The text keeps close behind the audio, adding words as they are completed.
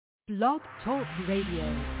Blog Talk Radio.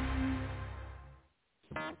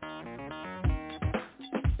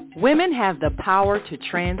 Women have the power to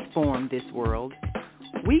transform this world.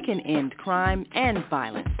 We can end crime and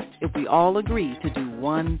violence if we all agree to do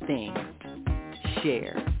one thing: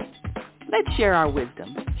 share. Let's share our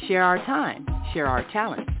wisdom, share our time, share our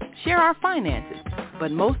talents, share our finances,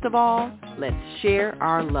 but most of all, let's share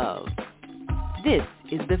our love. This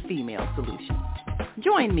is the Female Solution.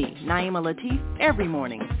 Join me, Naima Latif, every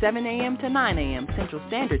morning, 7 a.m. to 9 a.m. Central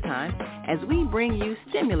Standard Time, as we bring you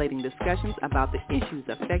stimulating discussions about the issues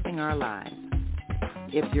affecting our lives.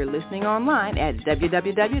 If you're listening online at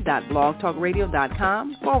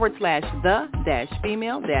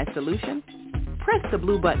www.blogtalkradio.com/the-female-solution, press the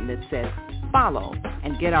blue button that says follow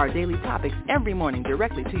and get our daily topics every morning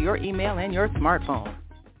directly to your email and your smartphone.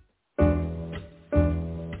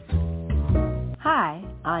 Hi,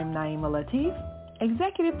 I'm Naima Latif,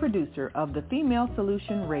 Executive Producer of the Female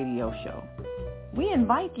Solution Radio Show. We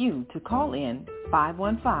invite you to call in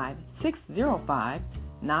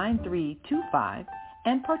 515-605-9325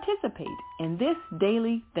 and participate in this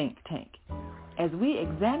daily think tank as we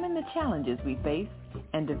examine the challenges we face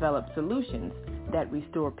and develop solutions that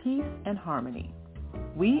restore peace and harmony.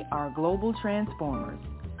 We are global transformers,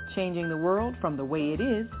 changing the world from the way it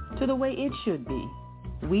is to the way it should be.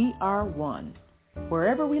 We are one.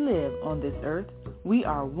 Wherever we live on this earth, we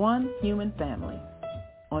are one human family.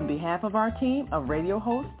 On behalf of our team of radio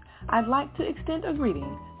hosts, I'd like to extend a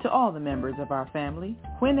greeting to all the members of our family,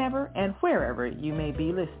 whenever and wherever you may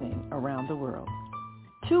be listening around the world.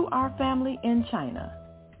 To our family in China,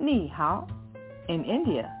 Ni Hao. In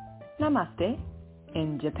India, Namaste.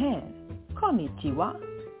 In Japan, Konnichiwa.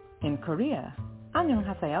 In Korea,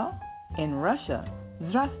 Annyeonghaseyo. In Russia,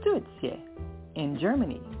 Zdravstvuйте. In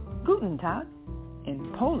Germany, Guten Tag.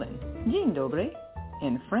 In Poland, Dzień dobry.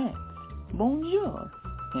 In France, Bonjour.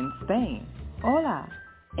 In Spain, Hola.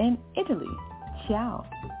 In Italy, Ciao.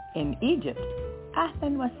 In Egypt,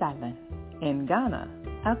 Ahlan wa sahlan. In Ghana,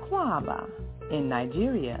 Akwaba. In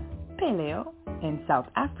Nigeria, Peleo. In South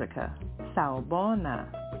Africa, Sawubona.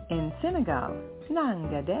 In Senegal,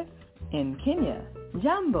 Nangadef. In Kenya,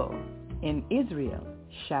 Jambo. In Israel,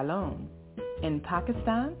 Shalom. In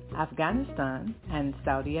Pakistan, Afghanistan, and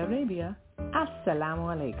Saudi Arabia, Assalamu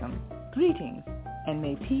alaikum. Greetings, and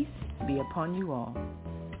may peace be upon you all.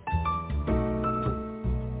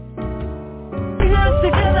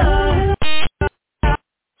 Together,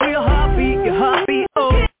 your heartbeat,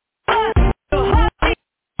 oh.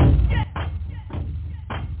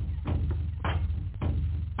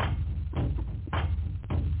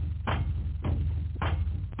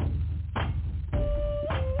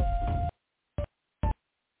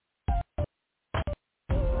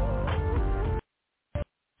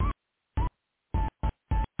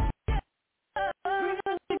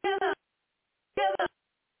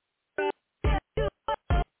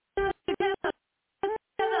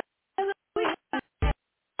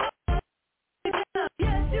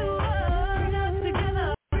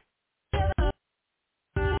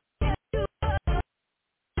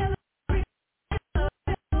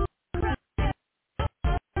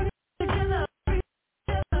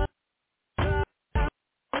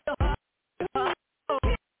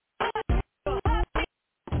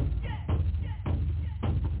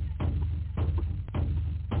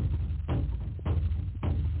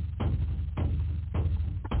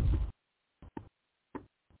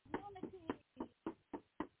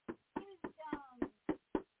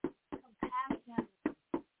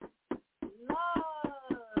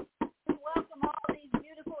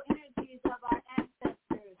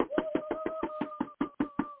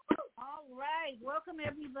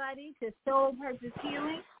 To Soul Purpose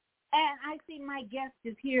Healing, and I see my guest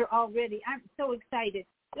is here already. I'm so excited.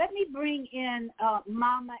 Let me bring in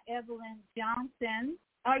Mama Evelyn Johnson.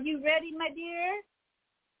 Are you ready, my dear?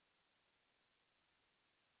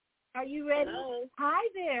 Are you ready? Hello. Hi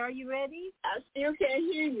there. Are you ready? I still can't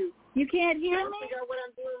hear you. You can't hear me? I figure out what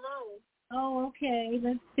I'm doing wrong. Oh, okay.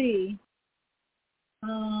 Let's see.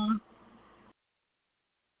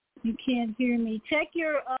 You can't hear me. Check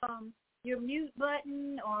your mute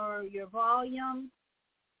button or your volume.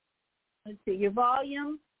 Let's see, your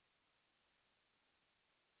volume.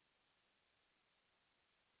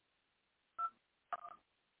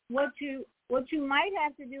 What you might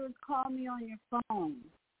have to do is call me on your phone.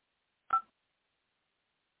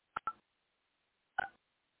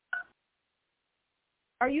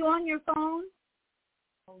 Are you on your phone?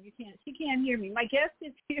 Oh, you can't. She can't hear me. My guest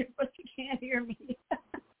is here, but she can't hear me.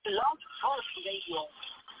 Blog Talk Radio.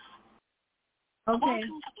 Okay. Welcome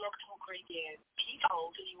to Blog Talk Radio. Please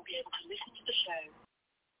hold and you will be able to listen to the show.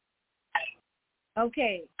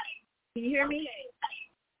 Okay. Can you hear me?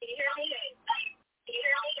 Can you hear me?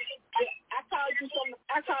 Yeah, I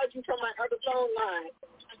called you from my other phone line.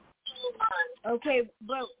 Okay,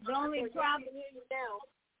 but the only problem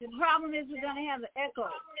is we're gonna have the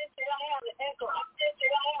echo.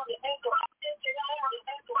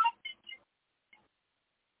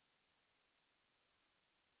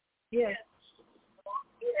 Yes.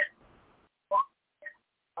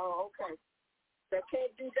 Oh, okay. So I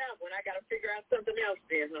can't do that one. I gotta figure out something else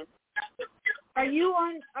then, huh? Are you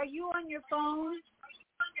on your phone?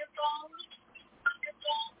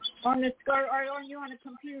 On the skirt, or are you on a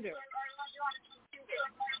computer?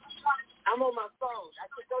 I'm on my phone. I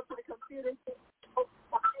should go to the computer.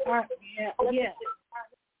 Yeah.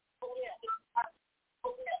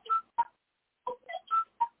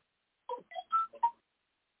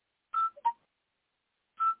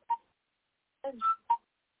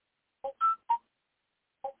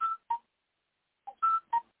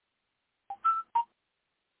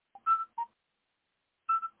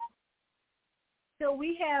 So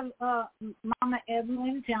we have Mama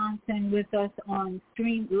Evelyn Johnson with us on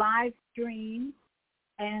live stream,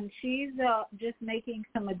 and she's just making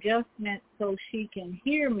some adjustments so she can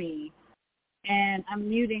hear me. And I'm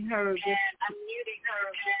muting her.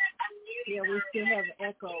 Yeah, we still have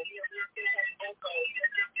echo.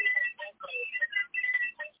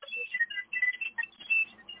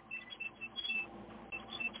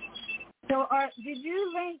 So, did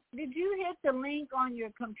you hit the link on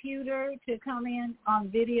your computer to come in on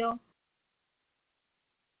video?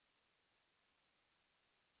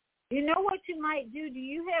 You know what you might do? Do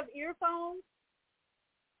you have earphones?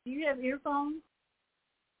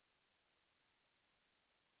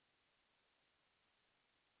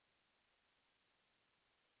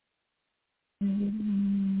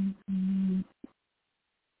 Mm-hmm.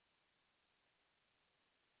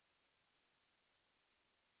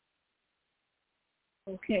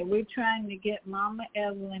 Okay, we're trying to get Mama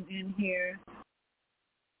Evelyn in here.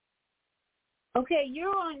 Okay,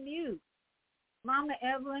 you're on mute, Mama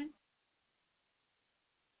Evelyn.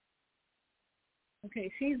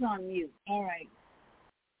 Okay, she's on mute. All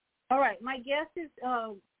right. My guest is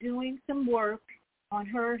doing some work on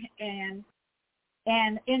her end.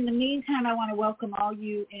 And in the meantime, I want to welcome all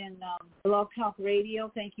you in Blog Talk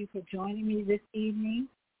Radio. Thank you for joining me this evening.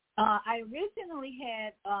 I originally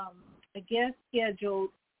had a guest scheduled,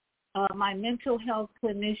 my mental health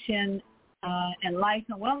clinician and life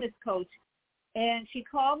and wellness coach, and she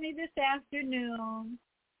called me this afternoon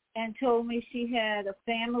and told me she had a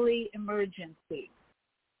family emergency.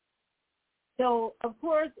 So, of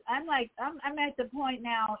course, I'm at the point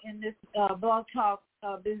now in this Blog Talk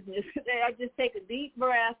business that I just take a deep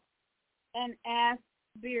breath and ask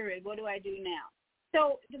Spirit, what do I do now?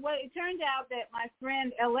 So it turned out that my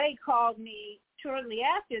friend L.A. called me shortly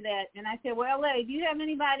after that, and I said, well, L.A., do you have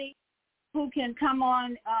anybody who can come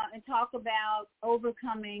on and talk about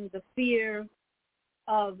overcoming the fear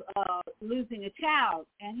of losing a child?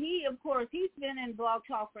 And he, of course, he's been in Blog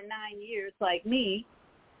Talk for 9 years like me.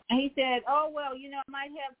 And he said, oh, well, I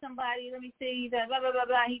might have somebody, let me see, blah, blah, blah,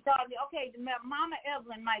 blah. He thought, okay, Mama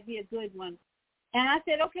Evelyn might be a good one. And I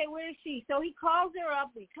said, okay, where is she? So he calls her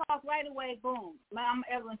up. We talk right away. Boom. Mama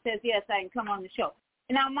Evelyn says, yes, I can come on the show.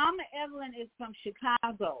 Now, Mama Evelyn is from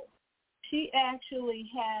Chicago. She actually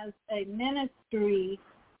has a ministry.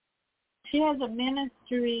 Let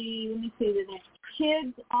me see the name.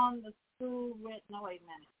 Kids on the School. No, wait a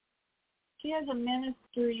minute. She has a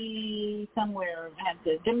ministry somewhere.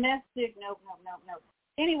 Domestic. No.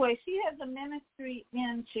 Anyway, she has a ministry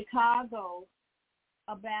in Chicago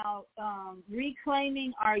about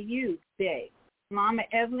Reclaiming Our Youth Day. Mama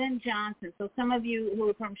Evelyn Johnson. So some of you who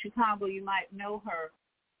are from Chicago, you might know her.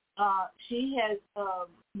 She has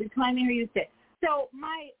Reclaiming Her Youth Day. So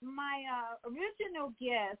my original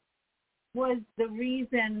guest was the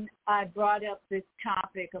reason I brought up this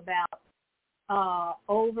topic about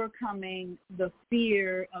overcoming the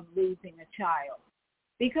fear of losing a child.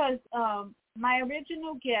 Because my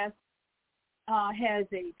original guest has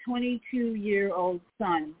a 22-year-old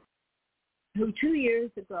son who 2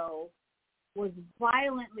 years ago was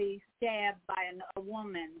violently stabbed by a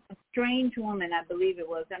woman, a strange woman, I believe it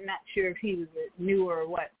was. I'm not sure if he knew her or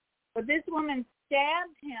what. But this woman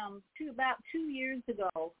stabbed him about 2 years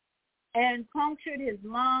ago and punctured his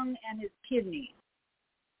lung and his kidney.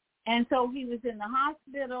 And so he was in the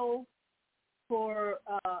hospital for,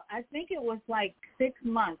 I think it was like 6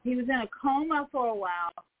 months. He was in a coma for a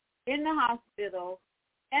while in the hospital.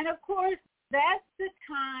 And, of course, that's the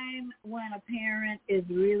time when a parent is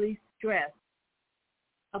really stressed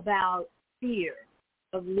about fear.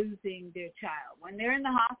 of losing their child. When they're in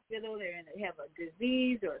the hospital, they have a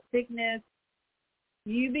disease or a sickness,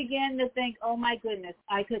 you begin to think, oh, my goodness,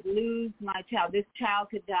 I could lose my child. This child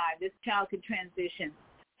could die. This child could transition.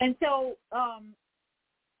 And so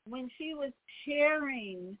when she was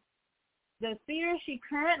sharing the fear she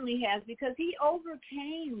currently has, because he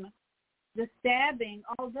overcame the stabbing,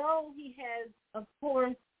 although he has, of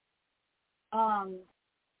course,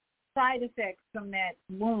 side effects from that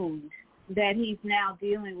wound that he's now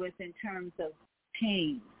dealing with in terms of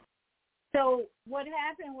pain. So what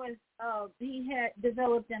happened was he had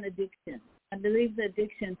developed an addiction. I believe the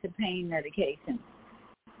addiction to pain medication.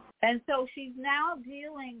 And so she's now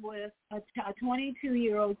dealing with a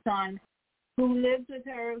 22-year-old son who lives with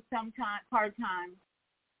her sometime part-time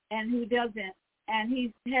and who doesn't. And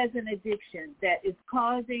he has an addiction that is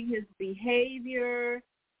causing his behavior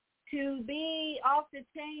to be off the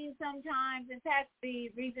chain sometimes. In fact, the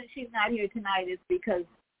reason she's not here tonight is because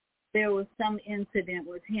there was some incident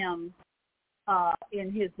with him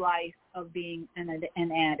in his life of being an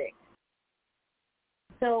addict.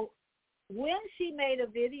 So when she made a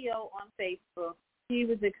video on Facebook, she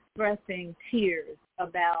was expressing tears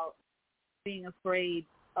about being afraid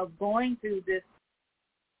of going through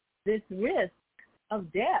this risk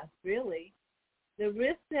of death, really. The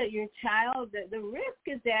risk that the risk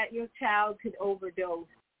is that your child could overdose,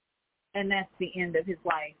 and that's the end of his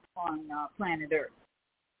life on planet Earth.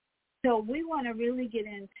 So we want to really get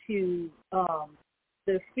into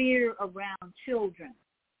the fear around children.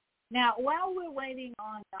 Now, while we're waiting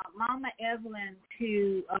on Mama Evelyn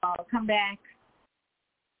to come back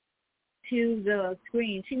to the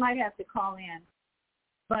screen, she might have to call in.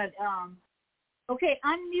 But, okay,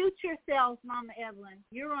 unmute yourself, Mama Evelyn.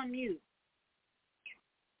 You're on mute.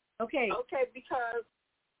 Okay. Okay, because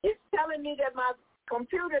it's telling me that my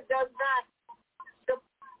computer does not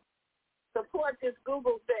support this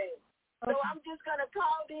Google thing. Okay. So I'm just going to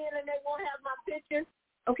call in and they won't have my picture.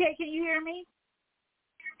 Okay, can you hear me?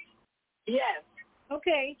 Yes.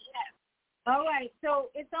 Okay. Yes. All right,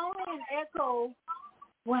 so it's only an echo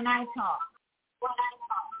when I talk.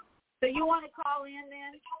 So you want to call in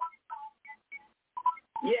then?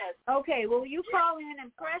 Yes. Okay, well, you call in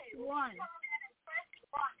and press 1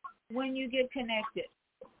 when you get connected.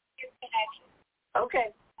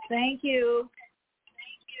 Okay. Thank you.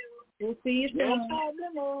 We'll see you soon.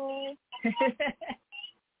 No.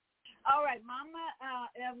 All right, Mama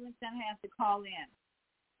Evelyn's going to have to call in.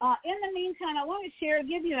 In the meantime, I want to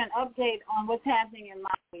give you an update on what's happening in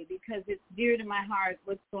Maui because it's dear to my heart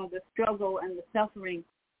the struggle and the suffering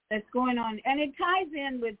that's going on. And it ties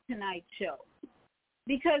in with tonight's show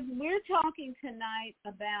because we're talking tonight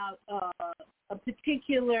about a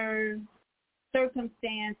particular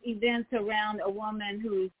circumstance, events around a woman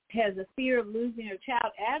who has a fear of losing her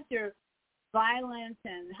child after violence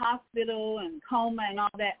and hospital and coma and all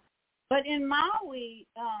that. But in Maui,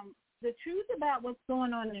 the truth about what's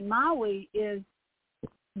going on in Maui is,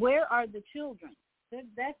 where are the children?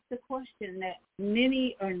 That's the question that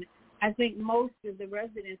many, or I think most of the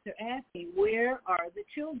residents are asking, where are the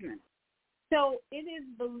children? So it is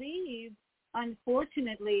believed,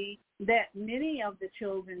 unfortunately, that many of the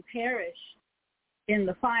children perish in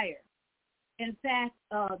the fire. In fact,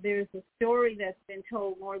 there's a story that's been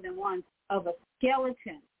told more than once of a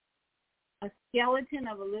skeleton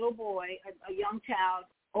of a little boy, a young child,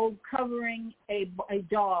 covering a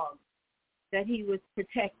dog that he was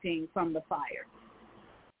protecting from the fire.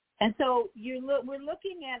 And so we're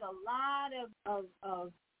looking at a lot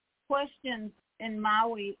of questions in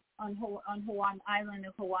Maui, on Hawaii island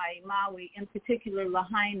of Hawaii, Maui, in particular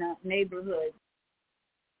Lahaina neighborhood,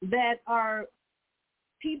 that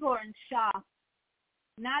people are in shock,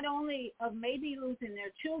 not only of maybe losing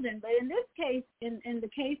their children, but in this case, in the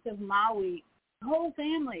case of Maui, whole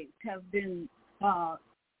families have been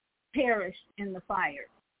perished in the fire.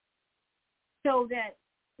 So that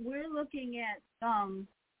we're looking at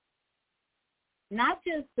not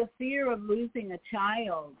just the fear of losing a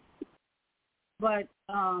child, but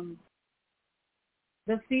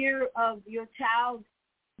the fear of your child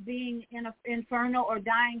being in an inferno or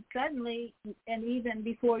dying suddenly, and even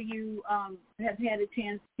before you have had a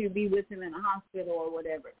chance to be with them in a hospital or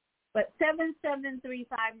whatever. But 773-595.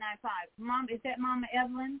 Mom, is that Mama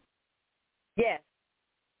Evelyn? Yes.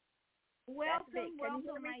 Welcome.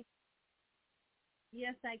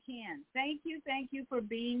 Yes, I can. Thank you for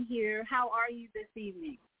being here. How are you this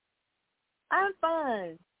evening? I'm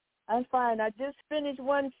fine. I just finished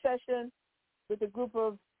one session with a group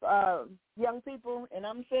of young people, and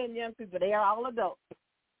I'm saying young people, they are all adults,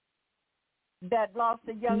 that lost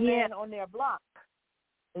a young man on their block.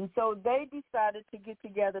 And so they decided to get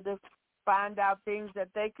together to find out things that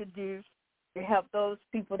they could do to help those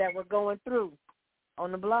people that were going through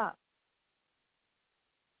on the block.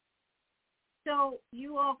 So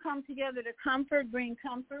you all come together to bring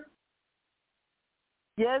comfort?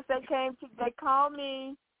 Yes, they called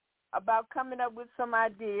me about coming up with some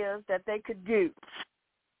ideas that they could do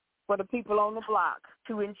for the people on the block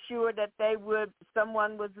to ensure that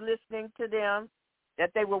someone was listening to them,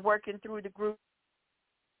 that they were working through the group.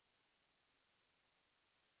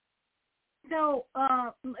 So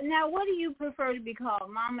now what do you prefer to be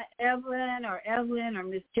called, Mama Evelyn or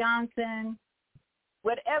Miss Johnson?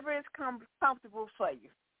 Whatever is comfortable for you.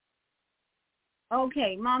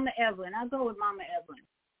 Okay, Mama Evelyn. I'll go with Mama Evelyn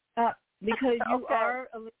because you Okay. are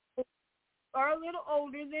a little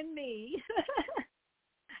older than me.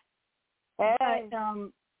 Hey.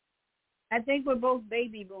 But I think we're both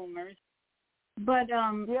baby boomers. But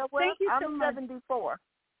yeah, well, thank you so I'm much. 74.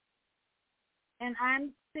 And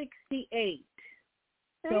I'm 68.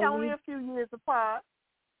 See, only a few years apart.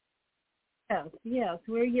 Yes,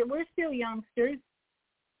 we're still youngsters.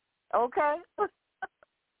 Okay.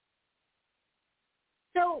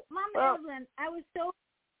 So, Mama Evelyn, I was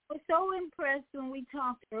so impressed when we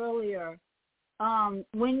talked earlier.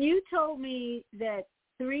 When you told me that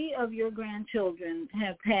 3 of your grandchildren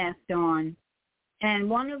have passed on, and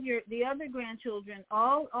the other grandchildren,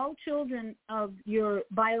 all children of your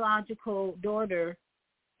biological daughter,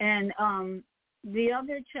 and the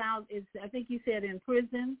other child is, I think you said, in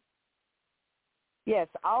prison. Yes,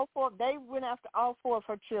 all 4. They went after all 4 of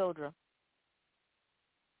her children.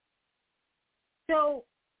 So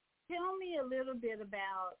tell me a little bit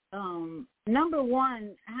about, number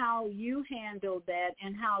one, how you handled that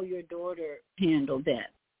and how your daughter handled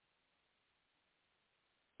that.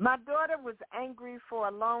 My daughter was angry for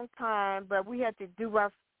a long time, but we had to do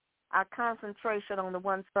our concentration on the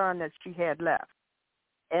one son that she had left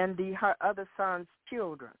and her other son's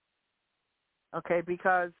children. Okay,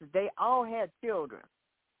 because they all had children.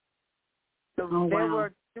 So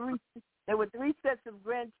there were 3 sets of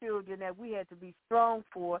grandchildren that we had to be strong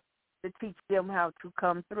for to teach them how to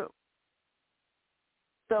come through.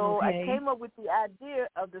 So I came up with the idea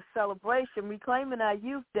of the celebration. Reclaiming Our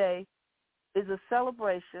Youth Day is a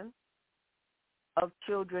celebration of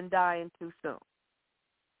children dying too soon.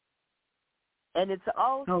 And it's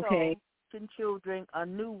also teaching children a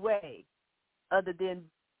new way other than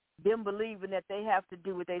them believing that they have to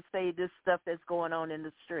do what they say, this stuff that's going on in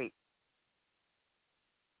the street.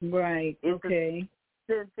 Right.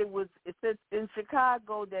 Since it's in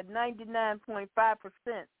Chicago that 99.5%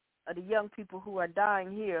 of the young people who are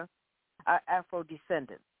dying here are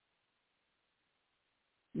Afro-descendants.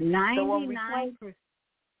 99%.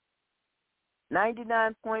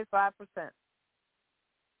 99.5%.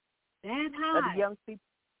 That of high. the young people.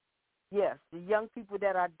 Yes, the young people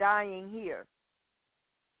that are dying here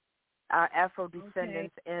are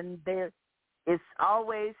Afro-descendants, and it's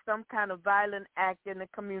always some kind of violent act in the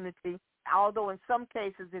community, although in some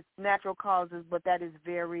cases it's natural causes, but that is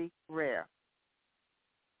very rare.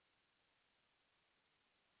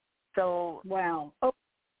 So, wow. So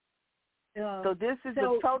this is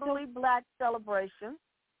a totally black celebration.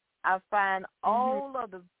 I find all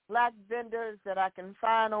of the black vendors that I can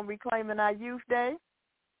find on Reclaiming Our Youth Day,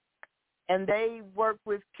 and they work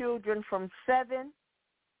with children from 7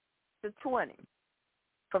 to 20.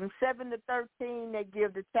 From 7 to 13, they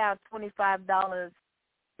give the child $25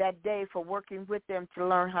 that day for working with them to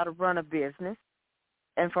learn how to run a business.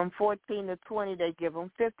 And from 14 to 20, they give them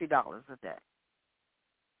 $50 a day.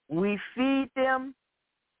 We feed them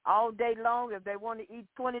all day long. If they want to eat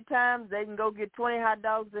 20 times, they can go get 20 hot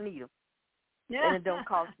dogs and eat them. Yeah. And it don't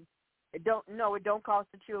cost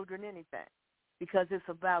the children anything because it's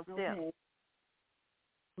about them.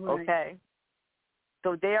 Right. Okay.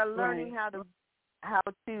 So they are learning how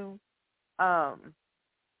to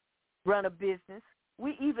run a business.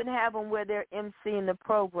 We even have them where they're emceeing the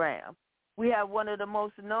program. We have one of the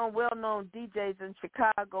most well-known DJs in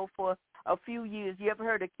Chicago for a few years. You ever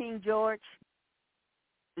heard of King George,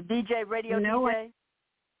 the DJ, radio DJ?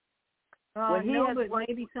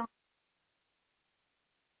 Maybe some.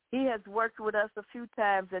 He has worked with us a few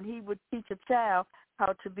times, and he would teach a child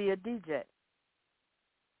how to be a DJ.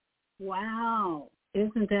 Wow.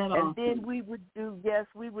 Isn't that awesome? And then we would do.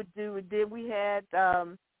 And then we had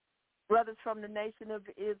brothers from the Nation of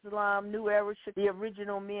Islam, New Era, the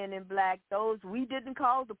original Men in Black. Those, we didn't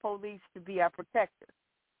call the police to be our protectors.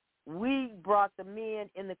 We brought the men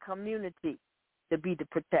in the community to be the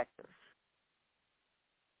protectors.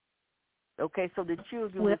 Okay, so the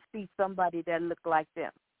children would see somebody that looked like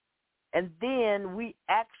them. And then we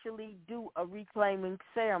actually do a reclaiming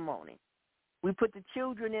ceremony. We put the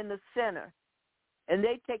children in the center, and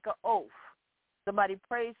they take an oath. Somebody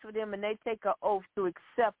prays for them, and they take an oath to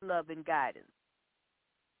accept love and guidance.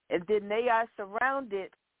 And then they are surrounded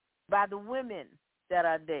by the women that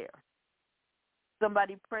are there.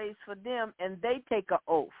 Somebody prays for them, and they take an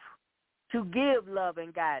oath to give love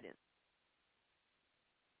and guidance.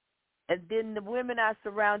 And then the women are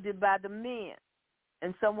surrounded by the men,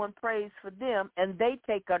 and someone prays for them, and they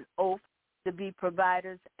take an oath to be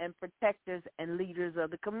providers and protectors and leaders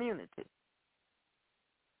of the community.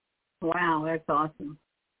 Wow, that's awesome.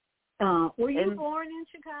 Were you born in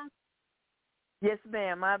Chicago? Yes,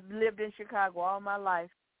 ma'am. I've lived in Chicago all my life.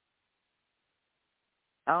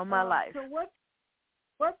 All my life. So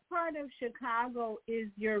what part of Chicago is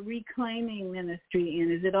your reclaiming ministry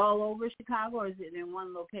in? Is it all over Chicago, or is it in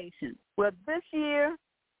one location? Well, this year,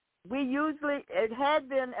 it had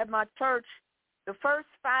been at my church. The first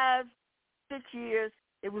 5-6 years,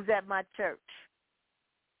 it was at my church.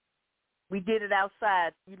 We did it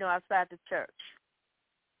outside, outside the church.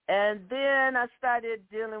 And then I started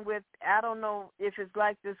dealing with, I don't know if it's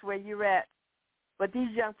like this where you're at, but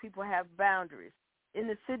these young people have boundaries. In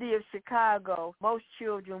the city of Chicago, most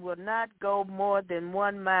children will not go more than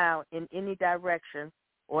 1 mile in any direction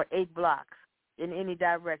or 8 blocks in any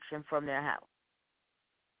direction from their house.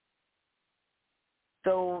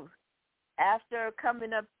 So after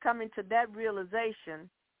coming to that realization,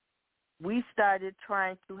 we started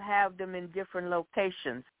trying to have them in different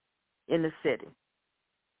locations in the city.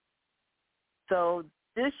 So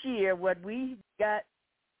this year, what we got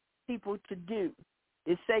people to do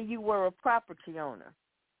is, say you were a property owner.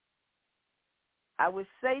 I would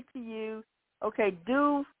say to you, okay,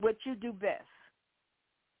 do what you do best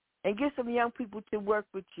and get some young people to work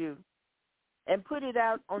with you and put it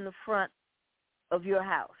out on the front of your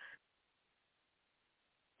house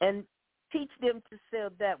and teach them to sell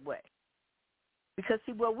that way. Because,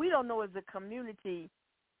 see, what we don't know as a community,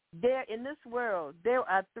 there in this world, there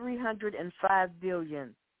are 305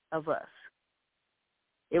 billion of us.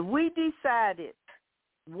 If we decided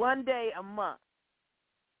one day a month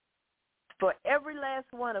for every last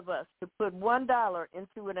one of us to put $1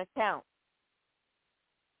 into an account,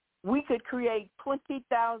 we could create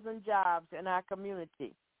 20,000 jobs in our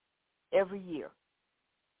community every year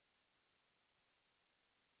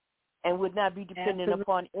and would not be dependent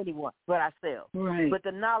upon anyone but ourselves. Right. But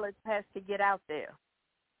the knowledge has to get out there.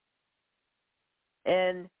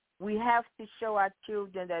 And we have to show our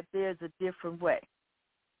children that there's a different way,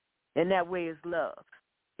 and that way is love,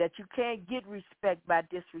 that you can't get respect by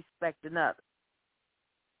disrespecting others.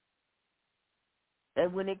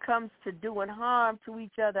 And when it comes to doing harm to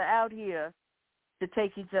each other out here to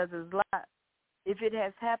take each other's lives, if it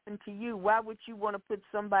has happened to you, why would you want to put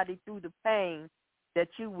somebody through the pain that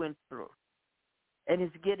you went through? And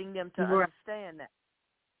it's getting them to understand that.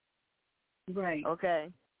 Right.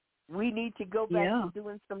 Okay? We need to go back to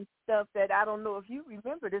doing some stuff that I don't know if you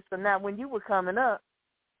remember this or not when you were coming up,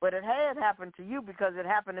 but it had happened to you because it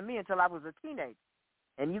happened to me until I was a teenager,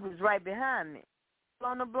 and you was right behind me.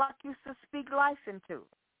 On the block used to speak life into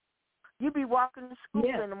it. You'd be walking to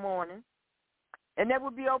school in the morning, and there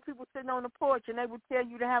would be old people sitting on the porch, and they would tell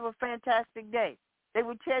you to have a fantastic day. They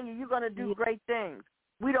would tell you you're going to do great things.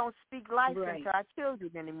 We don't speak life into our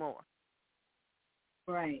children anymore.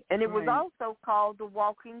 Right. And it was also called the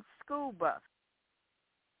walking school bus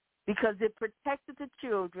because it protected the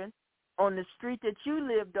children on the street that you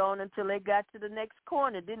lived on until they got to the next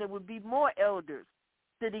corner. Then it would be more elders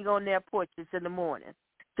sitting on their porches in the morning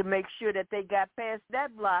to make sure that they got past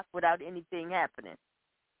that block without anything happening.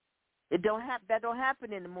 That don't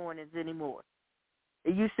happen in the mornings anymore.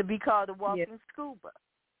 It used to be called the walking school bus.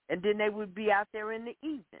 And then they would be out there in the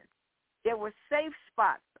evening. There were safe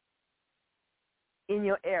spots in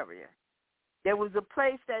your area. There was a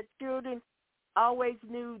place that children always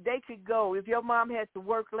knew they could go. If your mom had to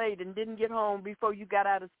work late and didn't get home before you got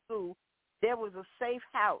out of school, there was a safe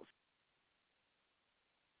house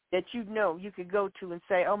that you could go to and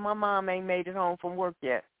say, oh, my mom ain't made it home from work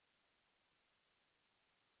yet.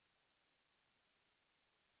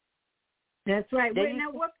 That's right. Wait,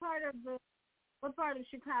 now, what part of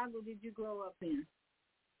Chicago did you grow up in?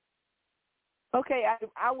 Okay,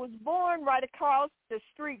 I was born right across the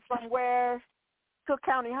street from where Cook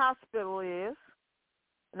County Hospital is,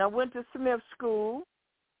 and I went to Smith School,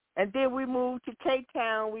 and then we moved to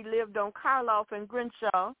K-Town. We lived on Karloff and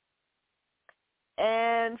Crenshaw,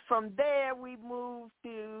 and from there we moved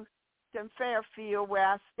to Fairfield, where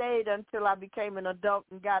I stayed until I became an adult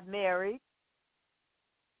and got married.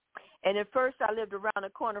 And at first I lived around the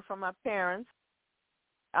corner from my parents.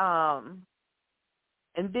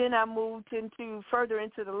 And then I moved further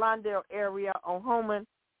into the Lawndale area on Holman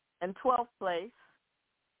and 12th Place.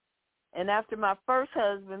 And after my first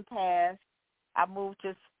husband passed, I moved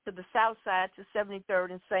to the south side to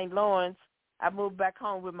 73rd and St. Lawrence. I moved back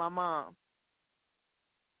home with my mom,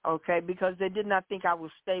 okay, because they did not think I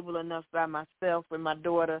was stable enough by myself with my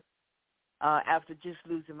daughter after just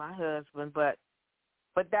losing my husband. But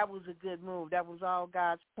that was a good move. That was all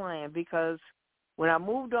God's plan, because when I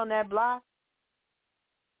moved on that block,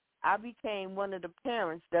 I became one of the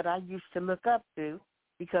parents that I used to look up to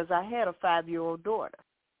because I had a 5-year-old daughter.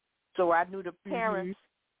 So I knew the parents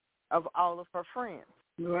of all of her friends.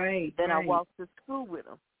 Right. Then I walked to school with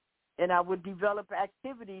them. And I would develop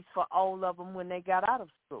activities for all of them when they got out of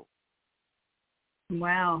school.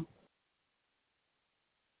 Wow.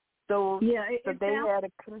 So, yeah, so they had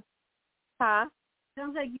a...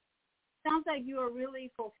 Sounds like you are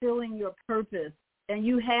really fulfilling your purpose, and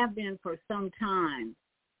you have been for some time.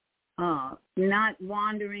 Not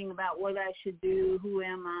wondering about what I should do, who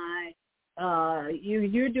am I.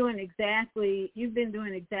 You've been doing exactly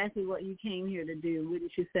what you came here to do,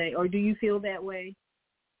 wouldn't you say? Or do you feel that way?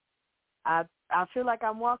 I feel like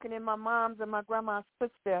I'm walking in my mom's and my grandma's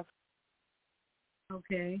footsteps.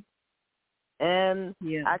 Okay. And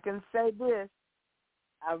I can say this,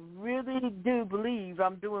 I really do believe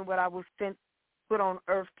I'm doing what I was put on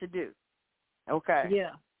earth to do. Okay.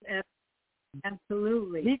 Yeah,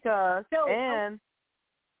 absolutely. Because, and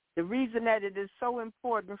the reason that it is so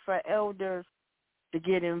important for elders to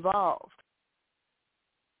get involved.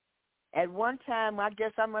 At one time, I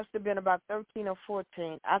guess I must have been about 13 or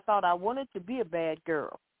 14, I thought I wanted to be a bad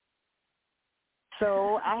girl.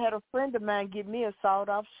 So I had a friend of mine give me a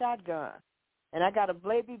sawed-off shotgun, and I got a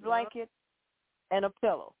baby blanket and a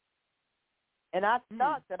pillow. And I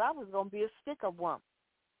thought that I was going to be a sticker woman.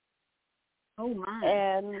 Oh, my.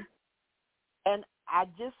 And I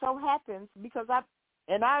just so happens, because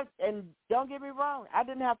and don't get me wrong, I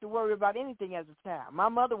didn't have to worry about anything as a child. My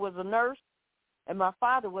mother was a nurse, and my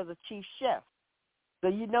father was a chief chef. So,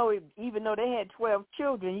 even though they had 12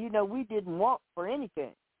 children, we didn't want for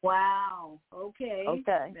anything. Wow. Okay.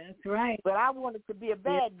 That's right. But I wanted to be a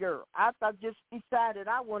bad girl. I just decided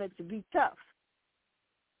I wanted to be tough.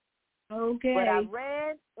 Okay. But I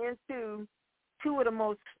ran into two of the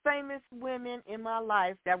most famous women in my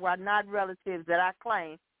life that were not relatives that I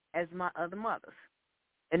claim as my other mothers.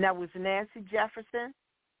 And that was Nancy Jefferson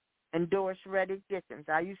and Doris Reddick Dickens.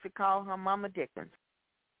 I used to call her Mama Dickens.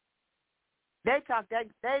 They talked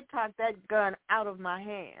that gun out of my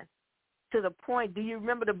hand to the point. Do you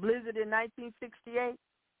remember the blizzard in 1968?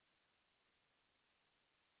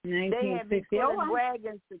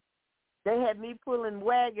 1968. They had me pulling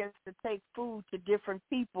wagons to take food to different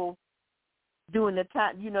people during the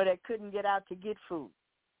time, that couldn't get out to get food.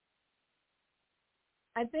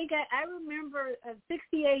 I think I remember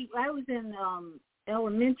 68. I was in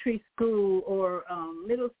elementary school or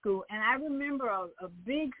middle school, and I remember a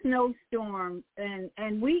big snowstorm,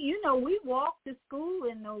 and we walked to school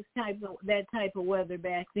in that type of weather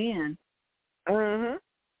back then. Mhm.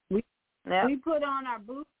 We put on our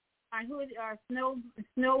boots, our hood, our snow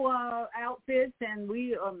outfits, and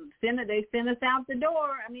they sent us out the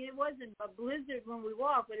door. I mean, it wasn't a blizzard when we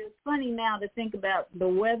walked, but it's funny now to think about the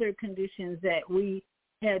weather conditions that we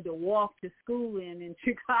had to walk to school in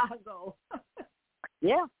Chicago.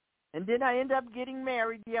 Yeah, and then I ended up getting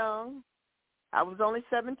married young. I was only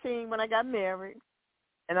 17 when I got married,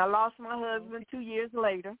 and I lost my husband 2 years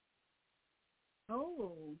later.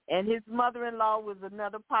 Oh. And his mother-in-law was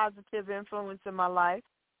another positive influence in my life.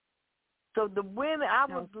 So the women, I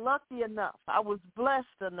was lucky enough, I was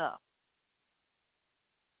blessed enough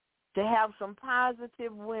to have some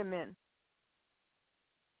positive women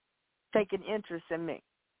take an interest in me.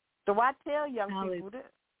 So I tell young people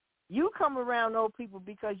this. You come around old people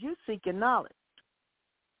because you're seeking knowledge.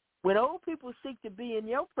 When old people seek to be in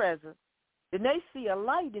your presence, then they see a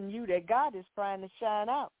light in you that God is trying to shine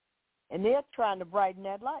out, and they're trying to brighten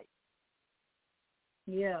that light.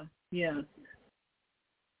 Yeah.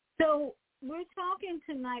 So we're talking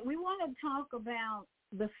tonight. We want to talk about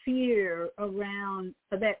the fear around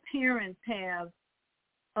that parents have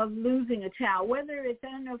of losing a child, whether it's,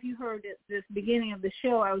 I don't know if you heard at this beginning of the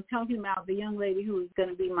show, I was talking about the young lady who was going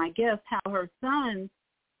to be my guest, how her son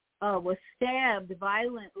was stabbed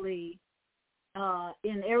violently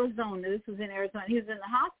in Arizona. This was in Arizona. He was in the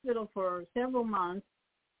hospital for several months,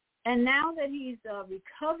 and now that he's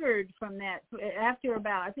recovered from that, after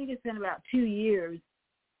I think it's been about 2 years,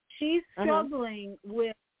 she's struggling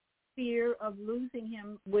with fear of losing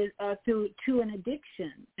him to an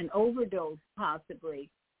addiction, an overdose possibly.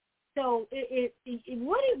 So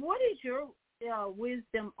what is your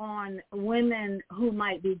wisdom on women who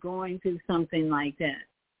might be going through something like that?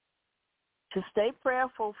 To stay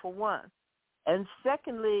prayerful, for one, and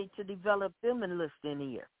secondly, to develop them in listening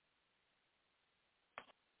ear.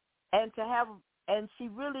 And she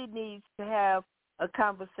really needs to have a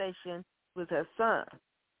conversation with her son.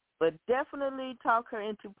 But definitely talk her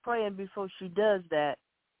into praying before she does that,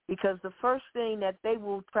 because the first thing that they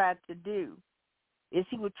will try to do is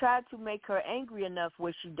he will try to make her angry enough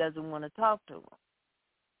where she doesn't want to talk to him.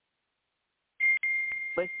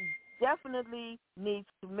 But she definitely needs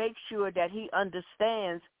to make sure that he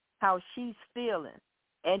understands how she's feeling,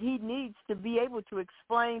 and he needs to be able to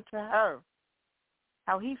explain to her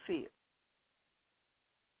how he feels.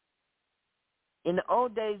 In the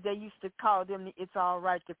old days, they used to call them the It's All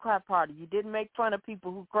Right to Cry party. You didn't make fun of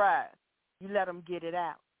people who cried. You let them get it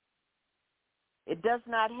out. It does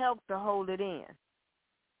not help to hold it in,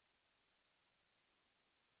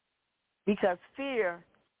 because fear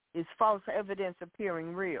is false evidence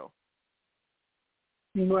appearing real.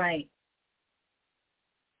 Right.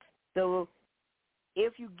 So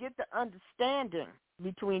if you get the understanding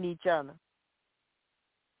between each other,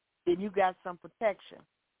 then you got some protection,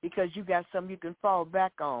 because you got something you can fall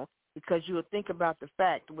back on, because you'll think about the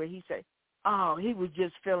fact where he say, oh, he was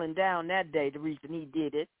just feeling down that day, the reason he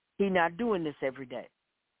did it. He's not doing this every day.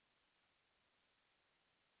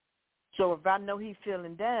 So if I know he's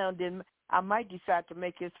feeling down, then I might decide to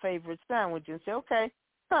make his favorite sandwich and say, okay,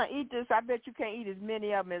 eat this. I bet you can't eat as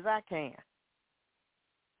many of them as I can.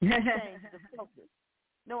 Change the focus.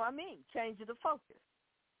 No, I mean, change the focus.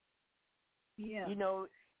 Yeah. You know,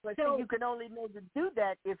 but so, you can only know to do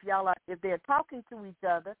that if they're talking to each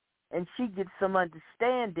other and she gets some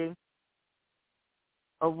understanding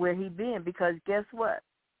of where he been. Because guess what?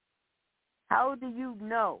 How do you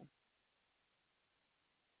know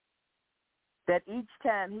that each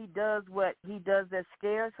time he does what he does that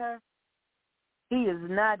scares her, he is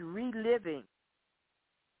not reliving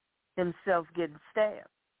himself getting stabbed?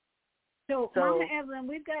 So Mama Evelyn,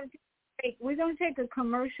 we've got to take a break. We're going to take a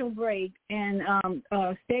commercial break, and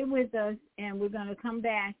stay with us, and we're going to come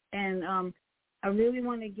back, and I really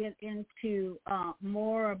want to get into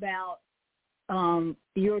more about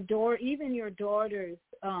your daughters.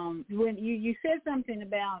 When you said something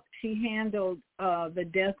about she handled the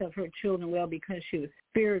death of her children well because she was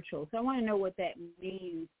spiritual. So I want to know what that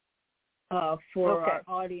means for our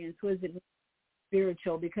audience. Was it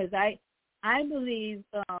spiritual? Because I believe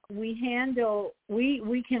we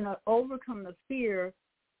can overcome the fear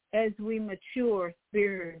as we mature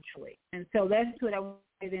spiritually. And so that's what I want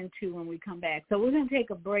to get into when we come back. So we're going to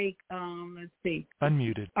take a break. Let's see.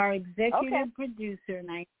 Unmuted. Our executive producer,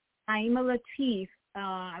 Naima Latif,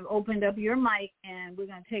 I've opened up your mic, and we're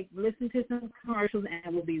going to listen to some commercials,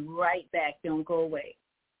 and we'll be right back. Don't go away.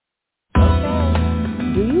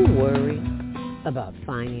 Do you worry about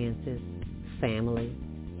finances, family,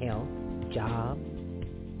 health, job,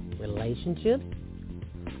 relationships?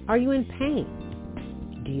 Are you in pain?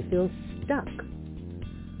 Do you feel stuck?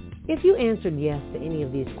 If you answered yes to any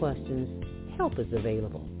of these questions, help is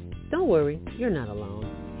available. Don't worry, you're not alone.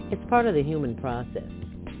 It's part of the human process.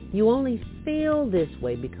 You only feel this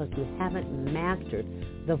way because you haven't mastered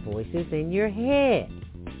the voices in your head.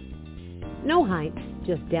 No hype,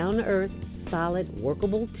 just down-to-earth, solid,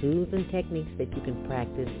 workable tools and techniques that you can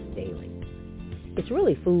practice daily. It's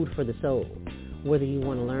really food for the soul, whether you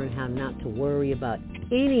want to learn how not to worry about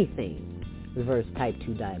anything, reverse type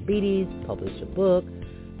 2 diabetes, publish a book,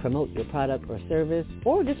 promote your product or service,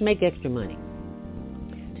 or just make extra money.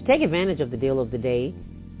 To take advantage of the deal of the day,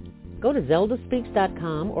 go to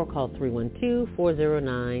zeldaspeaks.com or call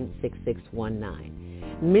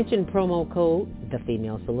 312-409-6619. Mention promo code The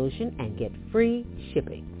Female Solution and get free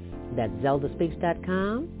shipping. That's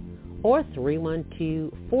zeldaspeaks.com or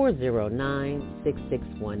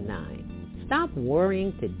 312-409-6619. Stop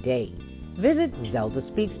worrying today. Visit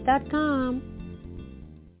zeldaspeaks.com.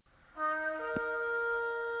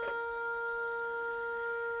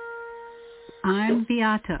 I'm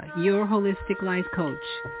Viyahta, your holistic life coach.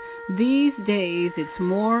 These days, it's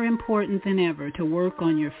more important than ever to work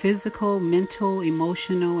on your physical, mental,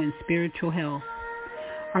 emotional, and spiritual health.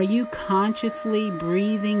 Are you consciously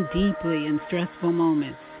breathing deeply in stressful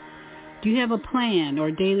moments? Do you have a plan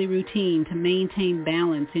or daily routine to maintain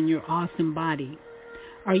balance in your awesome body?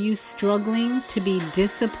 Are you struggling to be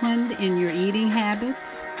disciplined in your eating habits?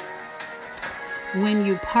 When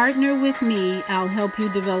you partner with me, I'll help you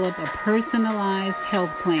develop a personalized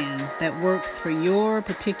health plan that works for your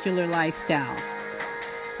particular lifestyle.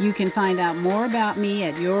 You can find out more about me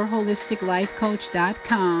at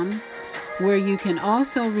yourholisticlifecoach.com. where you can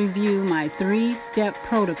also review my 3-step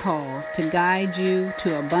protocol to guide you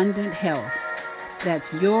to abundant health. That's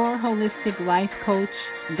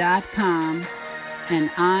yourholisticlifecoach.com, and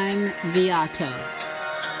I'm Viyahta.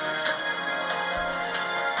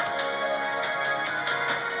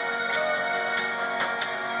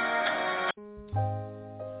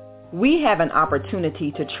 We have an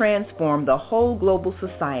opportunity to transform the whole global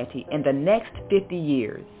society in the next 50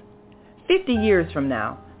 years. 50 years from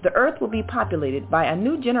now, the earth will be populated by a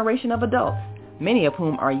new generation of adults, many of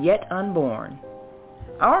whom are yet unborn.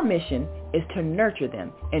 Our mission is to nurture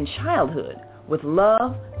them in childhood with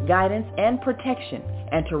love, guidance, and protection,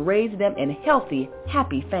 and to raise them in healthy,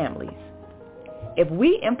 happy families. If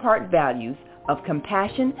we impart values of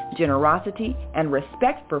compassion, generosity, and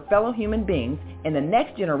respect for fellow human beings in the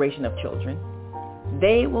next generation of children,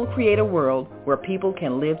 they will create a world where people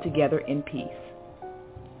can live together in peace.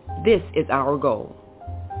 This is our goal.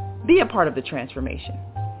 Be a part of the transformation.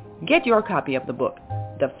 Get your copy of the book,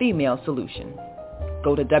 The Female Solution.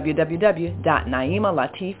 Go to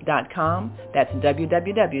www.naimalatif.com. That's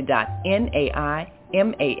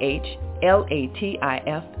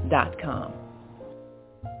www.naimalatif.com.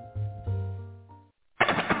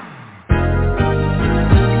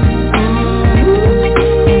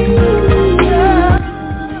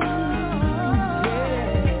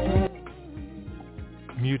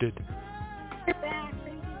 Muted. Thank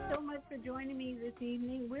you so much for joining me this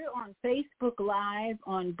evening. We're on Facebook Live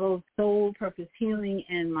on both Soul Purpose Healing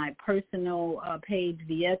and my personal page,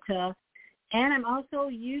 Viyahta. And I'm also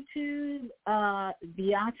YouTube,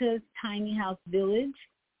 Viyahta's Tiny House Village,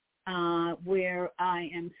 where I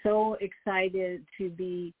am so excited to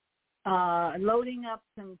be loading up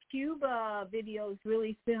some Cuba videos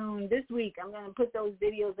really soon. This week, I'm going to put those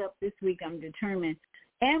videos up this week, I'm determined.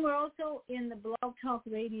 And we're also in the Blog Talk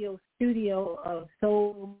Radio studio of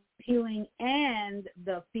Soul Healing and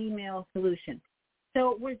the Female Solution.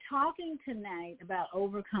 So we're talking tonight about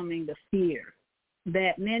overcoming the fear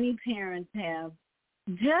that many parents have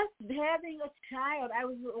just having a child. I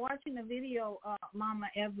was watching a video, Mama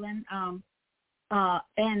Evelyn,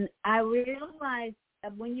 and I realized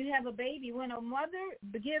when you have a baby, when a mother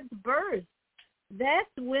gives birth,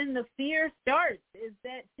 that's when the fear starts, is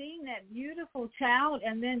that seeing that beautiful child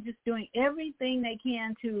and then just doing everything they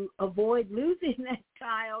can to avoid losing that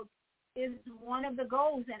child is one of the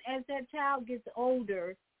goals. And as that child gets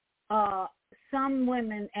older, some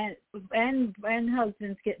women and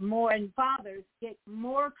husbands get more, and fathers get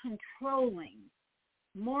more control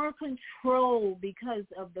because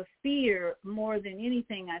of the fear more than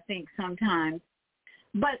anything, I think, sometimes.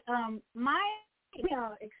 But my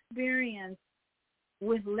experience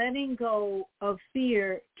with letting go of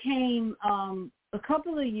fear came a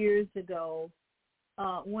couple of years ago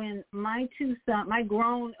when my two sons, my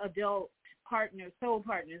grown adult partners, soul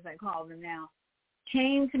partners I call them now,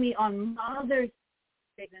 came to me on Mother's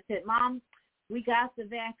Day and said, Mom, we got the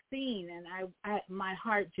vaccine. And I my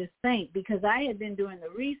heart just sank because I had been doing the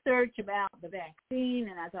research about the vaccine,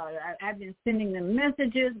 and I thought I've been sending them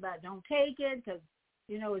messages about don't take it because,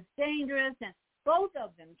 you know, it's dangerous. And both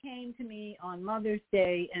of them came to me on Mother's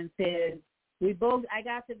Day and said, I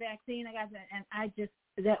got the vaccine, and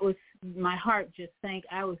my heart just sank.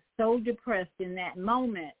 I was so depressed in that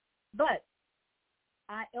moment. But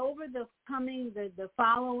over the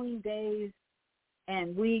following days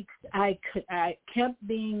and weeks, I kept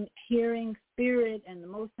hearing Spirit and the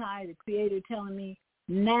Most High, the Creator, telling me,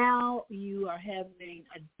 now you are having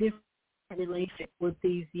a different relationship with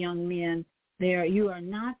these young men. You are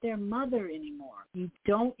not their mother anymore. You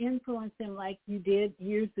don't influence them like you did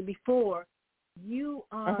years before. You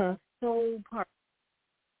are soul part.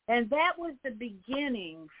 And that was the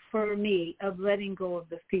beginning for me of letting go of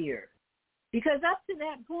the fear. Because up to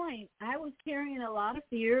that point, I was carrying a lot of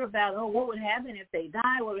fear about, what would happen if they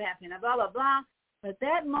die? What would happen? Blah, blah, blah. But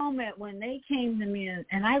that moment when they came to me,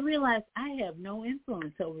 and I realized I have no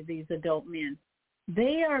influence over these adult men.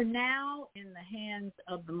 They are now in the hands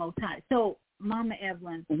of the Most High. So, Mama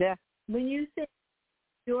Evelyn, when you said,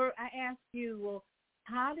 I asked you, well,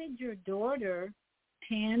 how did your daughter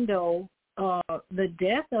handle the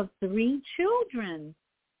death of 3 children?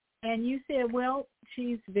 And you said, well,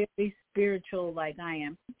 she's very spiritual like I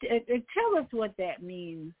am. Tell us what that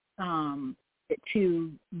means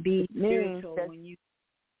to be spiritual. When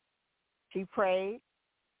she prayed.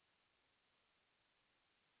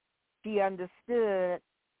 She understood,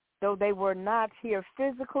 though they were not here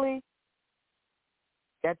physically,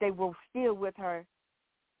 that they were still with her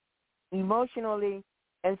emotionally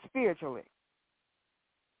and spiritually.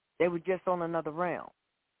 They were just on another realm.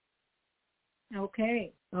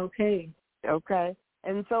 Okay.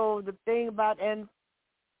 And so the thing about, and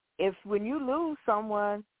if when you lose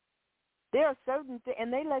someone, there are certain things,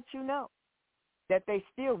 and they let you know that they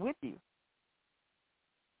still with you.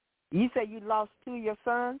 You say you lost 2 of your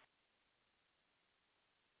sons?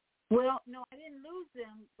 Well, no, I didn't lose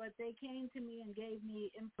them, but they came to me and gave me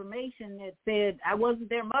information that said I wasn't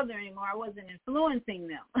their mother anymore. I wasn't influencing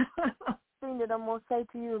them. The thing that I'm going to say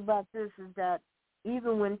to you about this is that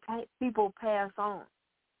even when people pass on,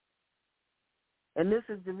 and this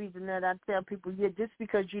is the reason that I tell people, yeah, just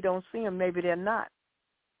because you don't see them, maybe they're not.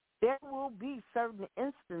 There will be certain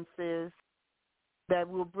instances that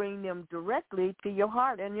will bring them directly to your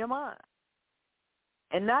heart and your mind,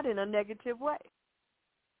 and not in a negative way.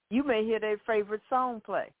 You may hear their favorite song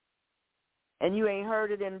play, and you ain't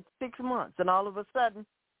heard it in 6 months, and all of a sudden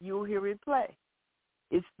you'll hear it play.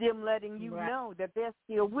 It's them letting you know that they're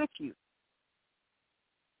still with you.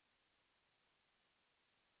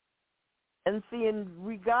 And seeing,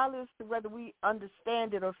 regardless of whether we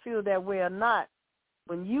understand it or feel that way or not,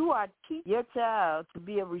 when you are teaching your child to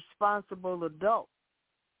be a responsible adult,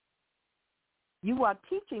 you are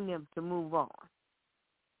teaching them to move on.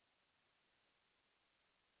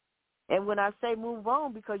 And when I say move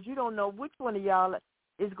on, because you don't know which one of y'all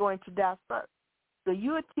is going to die first. So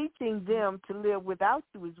you are teaching them to live without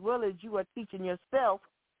you as well as you are teaching yourself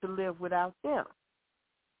to live without them.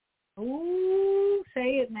 Ooh,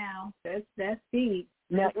 say it now. That's deep.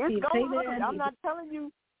 Now that's it's deep. going to hurt. I'm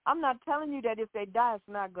not telling you that if they die, it's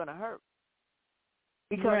not going to hurt.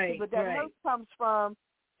 Because but that hurt comes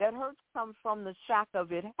from the shock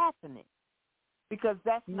of it happening. Because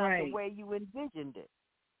that's not the way you envisioned it.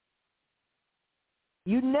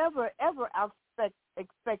 You never, ever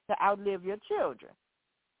expect to outlive your children.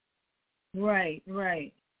 Right,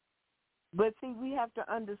 right. But see, we have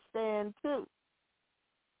to understand, too.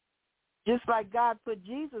 Just like God put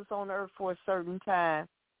Jesus on earth for a certain time,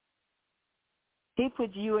 he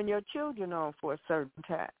put you and your children on for a certain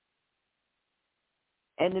time.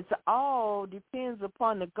 And it's all depends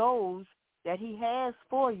upon the goals that he has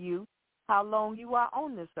for you, how long you are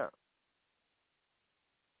on this earth.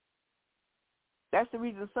 That's the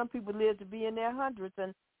reason some people live to be in their hundreds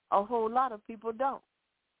and a whole lot of people don't.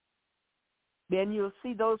 Then you'll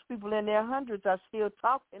see those people in their hundreds are still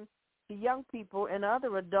talking to young people and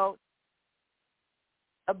other adults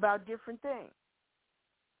about different things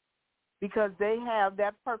because they have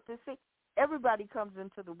that purpose. See, everybody comes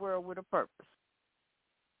into the world with a purpose.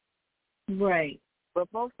 Right. But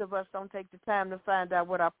most of us don't take the time to find out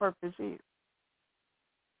what our purpose is.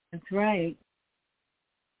 That's right.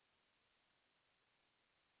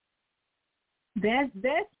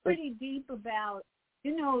 That's pretty deep about,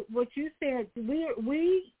 what you said.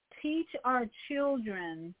 We teach our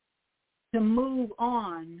children to move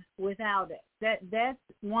on without it. That's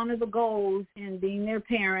one of the goals in being their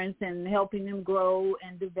parents and helping them grow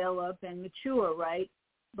and develop and mature, right?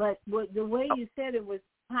 But the way you said it was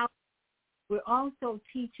how we're also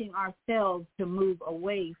teaching ourselves to move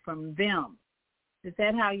away from them. Is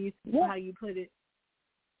that how you put it?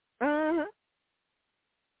 Mm-hmm.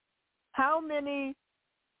 How many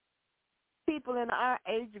people in our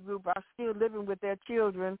age group are still living with their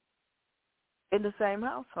children in the same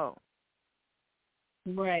household?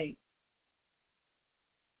 Right.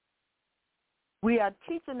 We are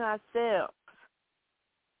teaching ourselves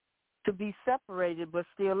to be separated but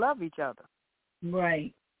still love each other.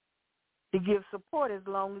 Right. To give support as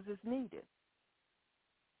long as it's needed.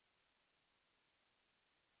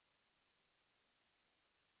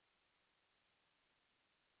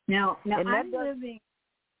 Now I'm living.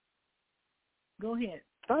 Go ahead.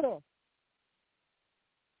 Go ahead.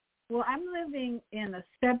 Well, I'm living in a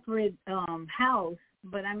separate house,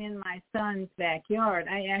 but I'm in my son's backyard.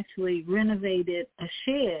 I actually renovated a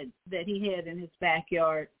shed that he had in his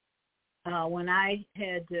backyard when I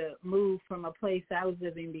had to move from a place I was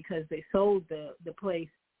living because they sold the place.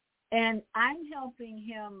 And I'm helping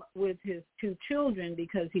him with his 2 children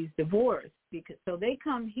because he's divorced. So they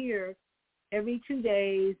come here every 2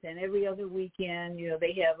 days and every other weekend,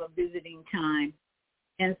 they have a visiting time.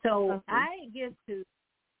 And so I get to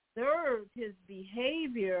observe his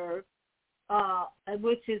behavior,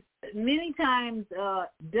 which is many times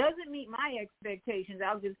doesn't meet my expectations.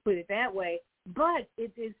 I'll just put it that way. But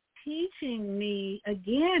it is teaching me,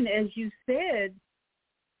 again, as you said,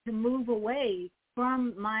 to move away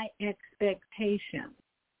from my expectations.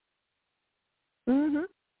 Mm-hmm.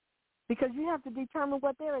 Because you have to determine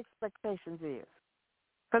what their expectations is.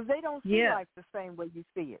 Because they don't see life the same way you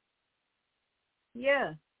see it.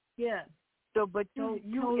 Yeah, yeah. So, but you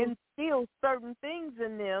instill certain things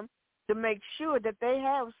in them to make sure that they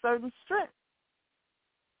have certain strengths.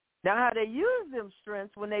 Now, how they use them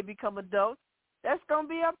strengths when they become adults, that's going to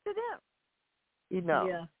be up to them, you know.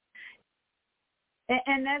 Yeah.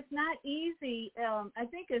 And that's not easy. I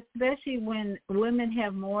think especially when women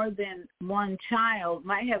have more than one child.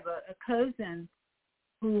 I have a cousin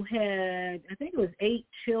who had, I think it was 8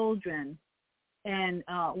 children, and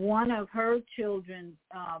one of her children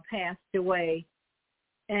passed away.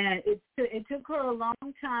 And it took her a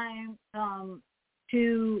long time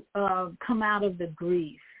to come out of the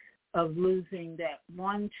grief of losing that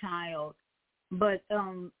one child. But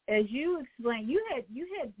as you explained,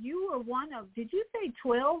 you were one of, did you say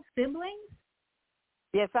 12 siblings?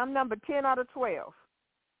 Yes, I'm number 10 out of 12.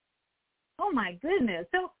 Oh my goodness!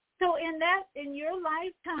 So in your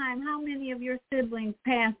lifetime, how many of your siblings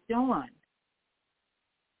passed on?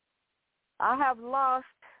 I have lost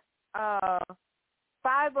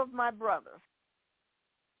 5 of my brothers.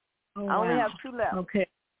 Oh, I only wow. have 2 left.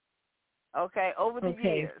 Okay, over the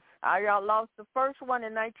years. I lost the first one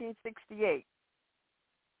in 1968.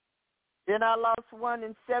 Then I lost one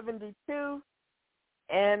in 72,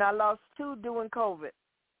 and I lost 2 during COVID.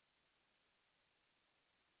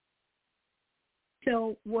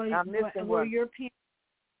 So were your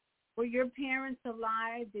parents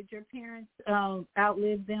alive? Did your parents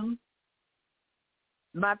outlive them?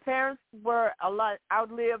 My parents were alive,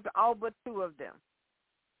 outlived all but 2 of them.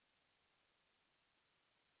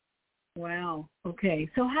 Wow. Okay.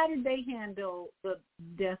 So how did they handle the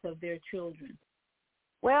death of their children?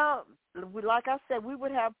 Well, like I said, we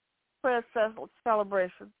would have prayer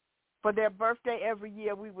celebrations. For their birthday every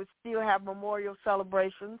year, we would still have memorial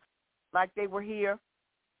celebrations like they were here.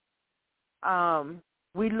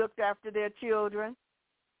 We looked after their children,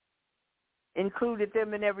 included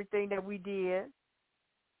them in everything that we did.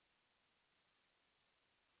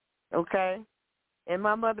 Okay? And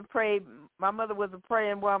my mother prayed. My mother was a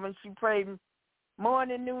praying woman. She prayed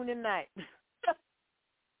morning, noon, and night.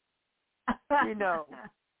 You know,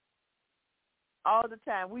 all the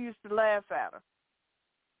time. We used to laugh at her.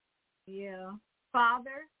 Yeah.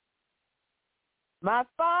 Father? My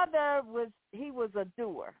father was a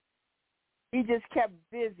doer. He just kept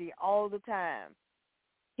busy all the time.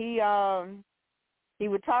 He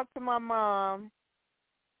would talk to my mom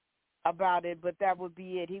about it, but that would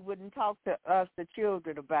be it. He wouldn't talk to us, the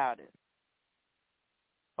children, about it.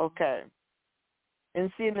 Okay.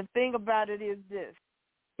 And see, the thing about it is this.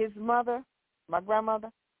 His mother, my grandmother,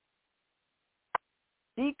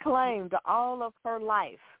 she claimed all of her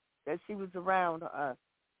life that she was around us,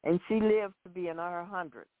 and she lived to be in her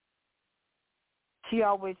 100s. She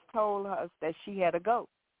always told us that she had a ghost,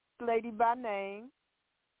 lady by name,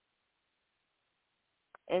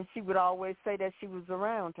 and she would always say that she was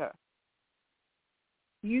around her.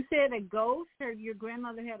 You said a ghost, or your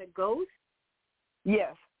grandmother had a ghost?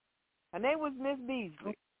 Yes. Her name was Miss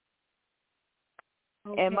Beasley.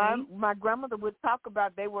 Okay. And my grandmother would talk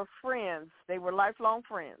about they were friends. They were lifelong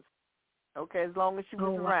friends, okay, as long as she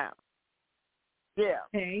was around. Yeah.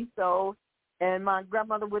 Okay. So, and my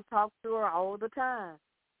grandmother would talk to her all the time.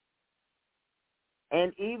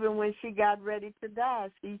 And even when she got ready to die,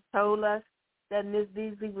 she told us that Miss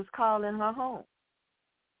Beasley was calling her home.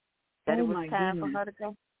 That it was time for her to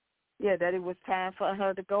go. Yeah, that it was time for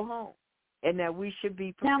her to go home, and that we should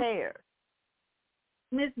be prepared.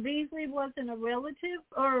 Miss Beasley wasn't a relative,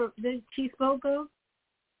 or that she spoke of?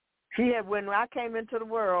 She had, when I came into the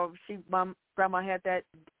world, my grandma had that.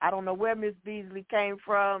 I don't know where Miss Beasley came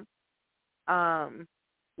from.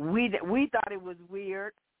 We thought it was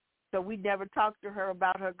weird, so we never talked to her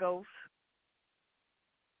about her ghost.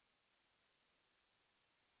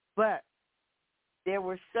 But there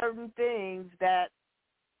were certain things that,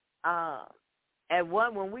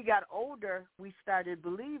 when we got older, we started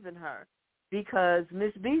believing her, because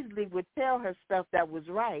Miss Beasley would tell her stuff that was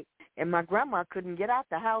right, and my grandma couldn't get out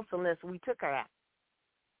the house unless we took her out.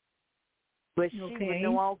 But she would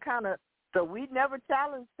know all kind of, so we never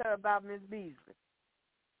challenged her about Miss Beasley.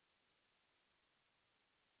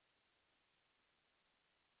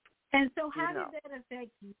 And so how did that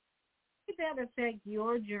affect you? How did that affect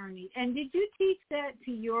your journey? And did you teach that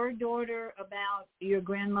to your daughter about your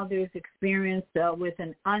grandmother's experience with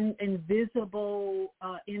an invisible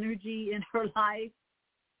energy in her life?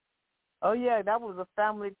 Oh, yeah, that was a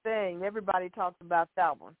family thing. Everybody talked about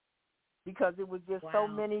that one, because it was just so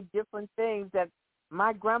many different things that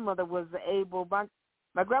my grandmother was able.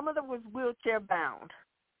 My grandmother was wheelchair bound.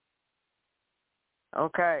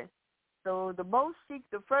 Okay. So the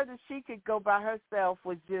furthest she could go by herself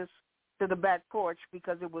was just to the back porch,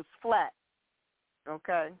 because it was flat.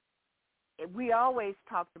 Okay. We always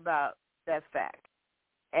talked about that fact.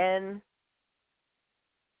 And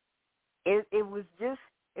it was just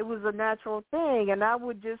it was a natural thing. And I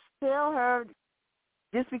would just tell her,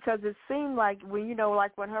 just because it seemed like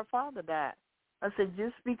like when her father died, I said,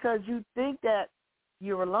 just because you think that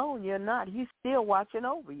you're alone, you're not. He's still watching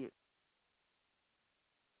over you.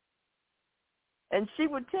 And she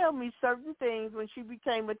would tell me certain things when she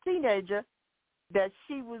became a teenager that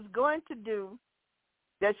she was going to do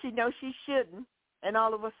that she knows she shouldn't, and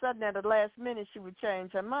all of a sudden at the last minute she would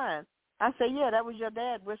change her mind. I say, yeah, that was your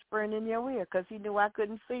dad whispering in your ear because he knew I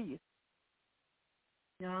couldn't see you.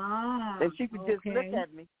 And she could just look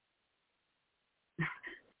at me.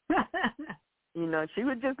 She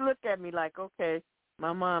would just look at me like, okay,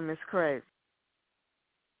 my mom is crazy.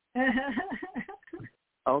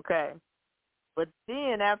 Okay. But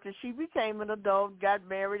then after she became an adult, got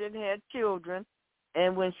married and had children,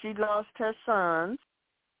 and when she lost her sons,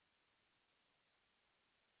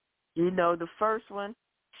 the first one,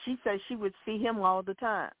 she said she would see him all the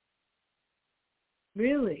time.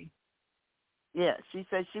 Really? Yeah, she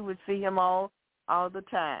said she would see him all the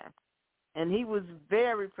time. And he was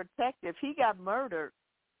very protective. He got murdered.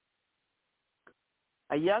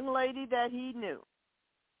 A young lady that he knew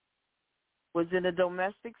was in a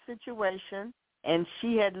domestic situation, and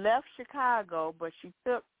she had left Chicago, but she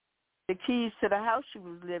took the keys to the house she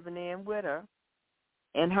was living in with her,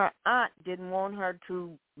 and her aunt didn't want her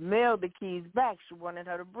to mail the keys back. She wanted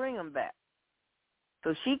her to bring them back.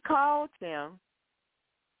 So she called him,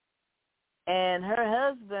 and her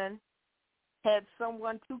husband had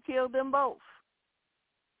someone to kill them both.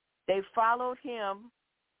 They followed him.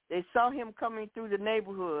 They saw him coming through the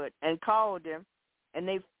neighborhood and called him, and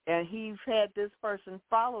he had this person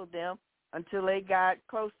follow them until they got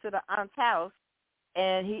close to the aunt's house,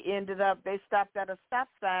 and they stopped at a stop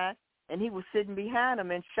sign, and he was sitting behind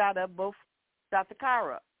them and shot the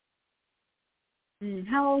car up.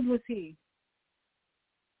 How old was he?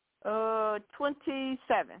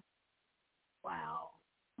 27. Wow.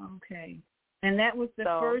 Okay. And that was the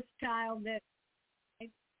first child that...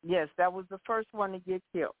 Yes, that was the first one to get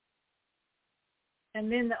killed.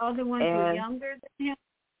 And then the other ones were younger than him?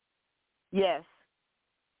 Yes.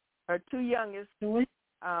 Her two youngest, one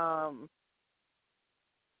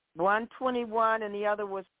 21 and the other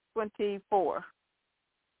was 24.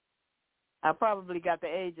 I probably got the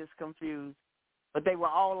ages confused, but they were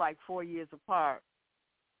all like 4 years apart.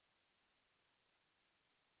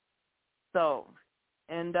 So,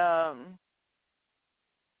 and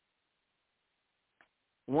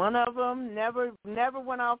one of them never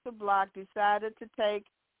went off the block, decided to take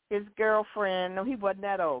his girlfriend. No, he wasn't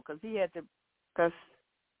that old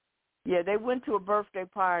they went to a birthday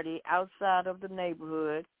party outside of the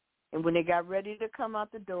neighborhood, and when they got ready to come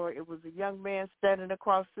out the door, it was a young man standing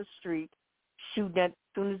across the street shooting. As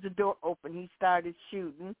soon as the door opened, he started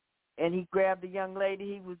shooting, and he grabbed the young lady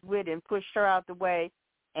he was with and pushed her out the way,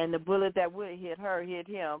 and the bullet that would hit her hit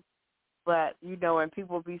him. But, and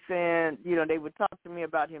people be saying, they would talk to me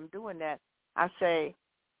about him doing that. I say,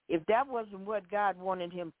 if that wasn't what God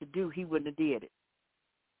wanted him to do, he wouldn't have did it.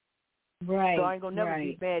 Right. So I ain't going to never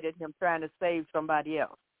be mad at him trying to save somebody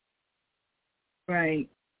else. Right.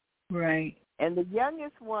 Right. And the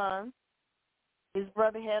youngest one, his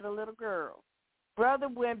brother had a little girl. Brother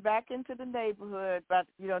went back into the neighborhood,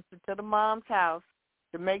 to the mom's house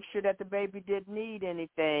to make sure that the baby didn't need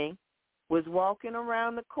anything, was walking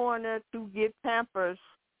around the corner to get Pampers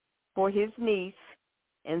for his niece,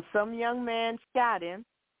 and some young man shot him,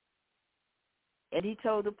 and he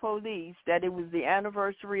told the police that it was the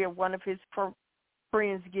anniversary of one of his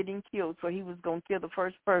friends getting killed, so he was going to kill the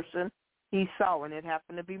first person he saw, and it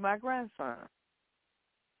happened to be my grandson.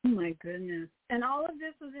 Oh, my goodness. And all of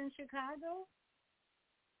this was in Chicago?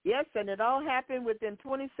 Yes, and it all happened within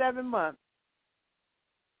 27 months.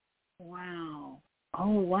 Wow.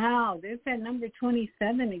 Oh, wow. There's that number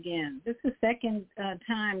 27 again. This is the second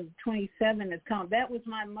time 27 has come. That was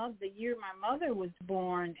the year my mother was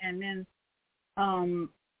born, and then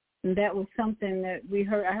that was something that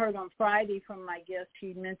I heard on Friday from my guest.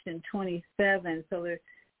 She mentioned 27. So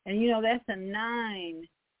that's a 9.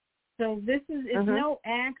 So it's no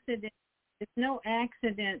accident. It's no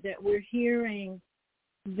accident that we're hearing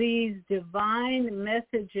these divine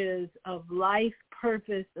messages of life,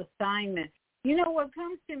 purpose, assignment. What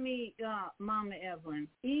comes to me, Mama Evelyn,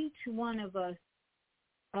 each one of us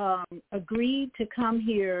agreed to come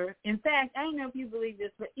here. In fact, I don't know if you believe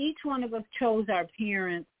this, but each one of us chose our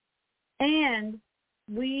parents, and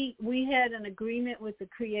we had an agreement with the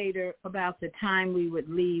Creator about the time we would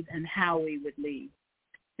leave and how we would leave.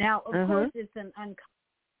 Now, of course, it's an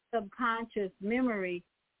subconscious memory,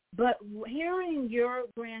 but hearing your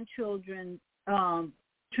grandchildren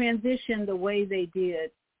transition the way they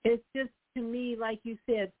did, it's just to me, like you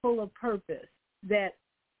said, full of purpose. That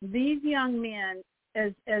these young men,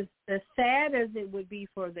 as sad as it would be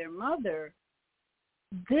for their mother,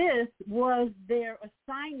 this was their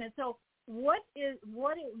assignment. So we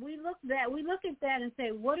look at that and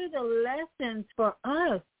say, what are the lessons for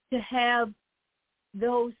us to have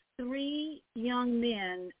those three young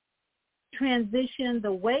men transition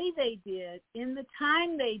the way they did in the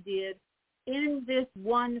time they did in this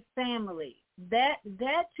one family? That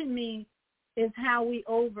to me is how we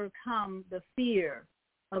overcome the fear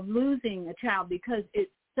of losing a child, because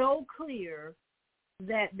it's so clear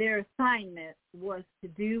that their assignment was to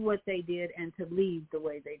do what they did and to leave the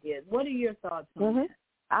way they did. What are your thoughts on that?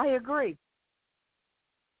 I agree.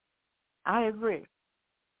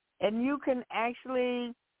 And you can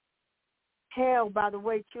actually tell by the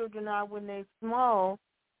way children are when they're small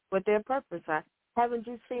what their purpose are. Haven't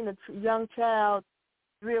you seen a young child,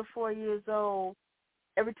 3 or 4 years old,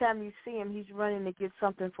 every time you see him, he's running to get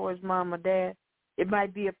something for his mom or dad? It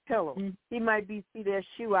might be a pillow. Mm. He might see their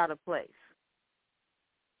shoe out of place.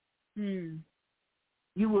 Mm.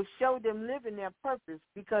 You will show them living their purpose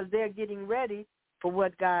because they're getting ready for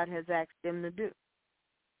what God has asked them to do.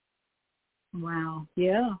 Wow.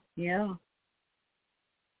 Yeah.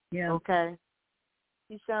 Okay.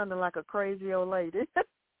 You sounded like a crazy old lady.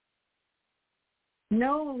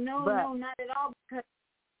 No, not at all.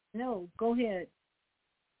 No, go ahead.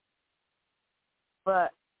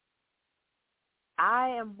 But I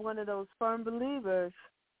am one of those firm believers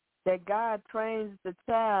that God trains the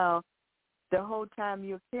child the whole time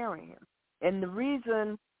you're carrying him. And the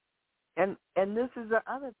reason, and this is the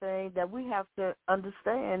other thing that we have to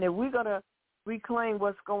understand, if we're going to reclaim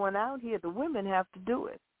what's going out here, the women have to do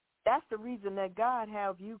it. That's the reason that God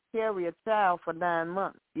have you carry a child for 9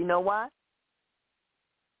 months. You know why?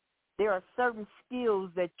 There are certain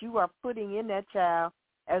skills that you are putting in that child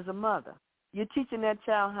as a mother. You're teaching that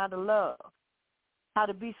child how to love, how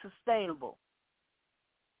to be sustainable,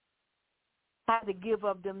 how to give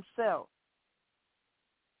of themselves,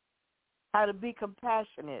 how to be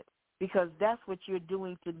compassionate, because that's what you're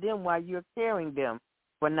doing to them while you're carrying them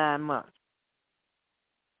for 9 months.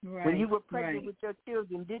 Right, when you were pregnant with your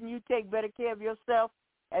children, didn't you take better care of yourself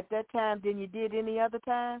at that time than you did any other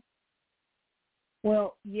time?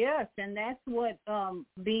 Well, yes, and that's what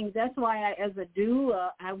that's why as a doula,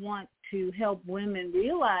 I want to help women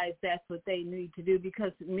realize that's what they need to do,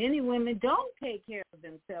 because many women don't take care of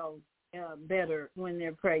themselves better when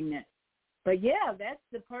they're pregnant. But yeah, that's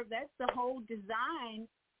the whole design,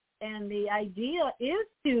 and the idea is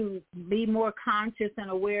to be more conscious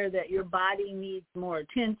and aware that your body needs more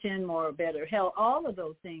attention, more better health, all of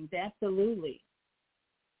those things. Absolutely.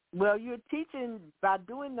 Well, you're teaching by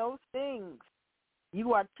doing those things.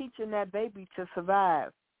 You are teaching that baby to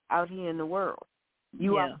survive out here in the world.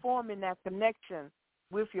 You are forming that connection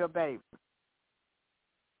with your baby.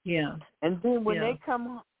 Yeah. And then when they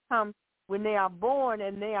come, when they are born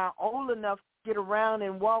and they are old enough to get around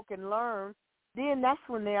and walk and learn, then that's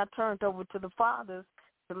when they are turned over to the fathers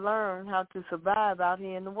to learn how to survive out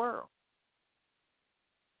here in the world.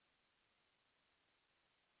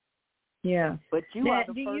 Yeah. But you are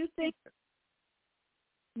the do first you think teacher.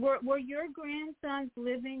 Were your grandsons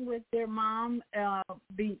living with their mom at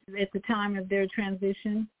the time of their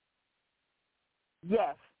transition?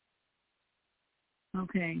 Yes.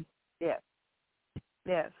 Okay. Yes.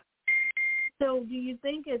 So do you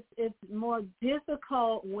think it's more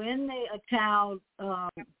difficult when a child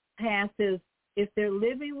passes, if they're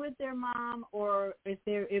living with their mom, or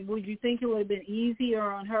would you think it would have been easier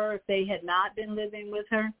on her if they had not been living with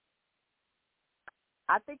her?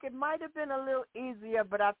 I think it might have been a little easier,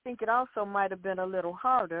 but I think it also might have been a little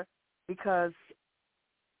harder because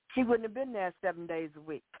she wouldn't have been there 7 days a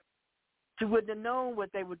week. She wouldn't have known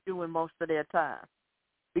what they were doing most of their time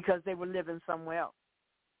because they were living somewhere else.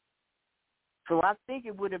 So I think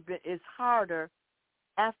it's harder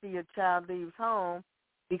after your child leaves home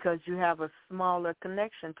because you have a smaller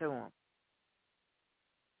connection to them.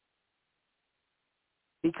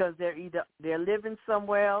 Because they're living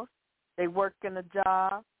somewhere else, they work in a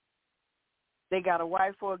job, they got a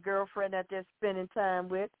wife or a girlfriend that they're spending time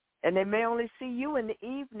with, and they may only see you in the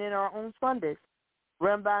evening or on Sundays.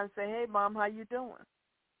 Run by and say, hey, Mom, how you doing?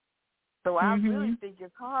 So I really think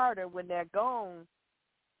it's harder when they're gone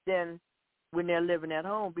than when they're living at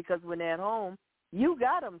home, because when they're at home, you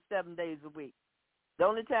got them 7 days a week. The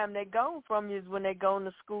only time they're gone from you is when they're going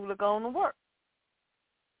to school or going to work.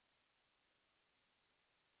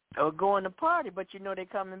 Or going to party, but you know they're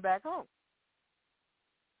coming back home.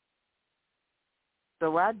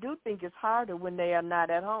 So I do think it's harder when they are not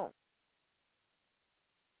at home.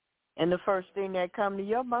 And the first thing that comes to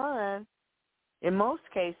your mind In most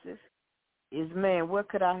cases, is, man, what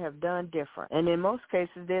could I have done different? And in most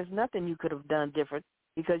cases, there's nothing you could have done different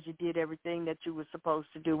because you did everything that you were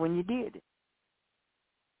supposed to do when you did it.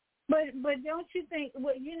 But don't you think,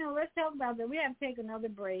 well, let's talk about that. We have to take another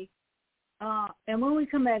break. And when we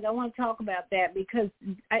come back, I want to talk about that because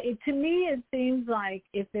to me it seems like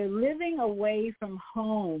if they're living away from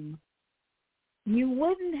home, you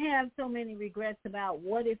wouldn't have so many regrets about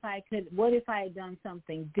what if I had done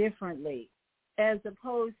something differently, as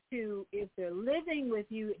opposed to if they're living with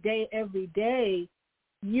you every day,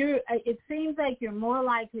 it seems like you're more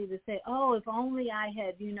likely to say, oh, if only I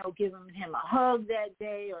had, given him a hug that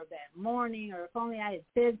day or that morning, or if only I had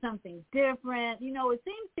said something different. It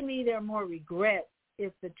seems to me there are more regrets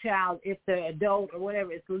if the adult or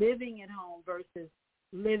whatever is living at home versus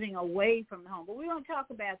living away from home. But we're going to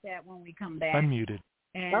talk about that when we come back. Unmuted.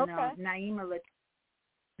 And okay. Naima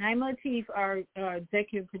Latif, our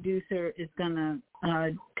executive producer, is going to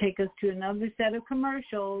take us to another set of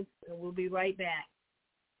commercials. We'll be right back.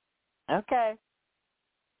 Okay.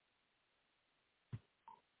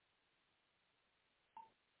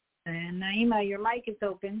 And Naima, your mic is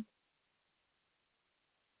open.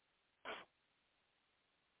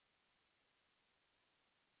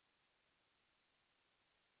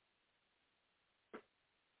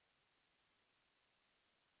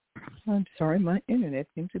 I'm sorry, my internet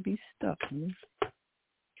seems to be stuck. Let me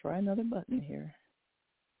try another button here.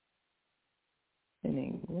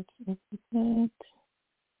 What's that?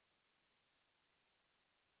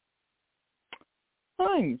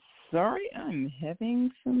 I'm sorry, I'm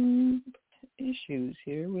having some issues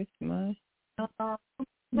here with my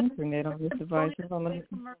internet on this device.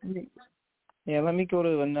 Let me go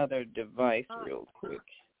to another device real quick.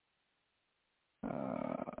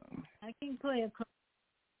 I can play a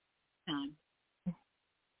time.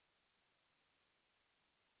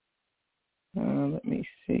 Let me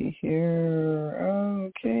see here.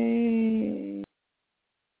 Okay.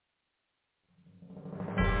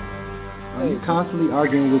 Are you constantly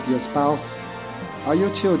arguing with your spouse? Are your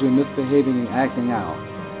children misbehaving and acting out?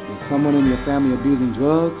 Is someone in your family abusing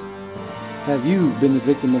drugs? Have you been the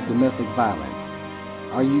victim of domestic violence?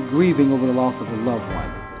 Are you grieving over the loss of a loved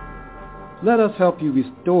one? Let us help you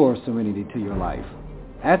restore serenity to your life.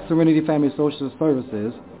 At Serenity Family Social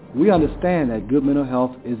Services, we understand that good mental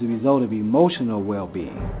health is the result of emotional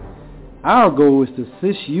well-being. Our goal is to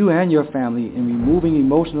assist you and your family in removing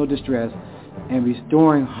emotional distress and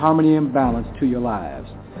restoring harmony and balance to your lives.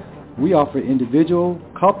 We offer individual,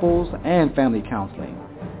 couples, and family counseling.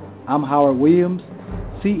 I'm Howard Williams,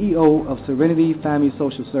 CEO of Serenity Family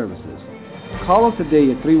Social Services. Call us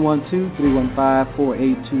today at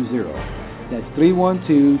 312-315-4820. That's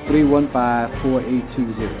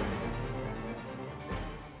 312-315-4820.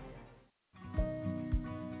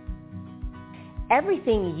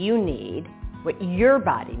 Everything you need, what your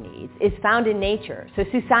body needs, is found in nature. So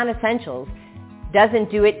Susan Essentials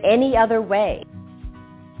doesn't do it any other way.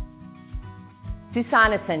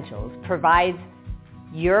 Susan Essentials provides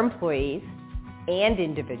your employees and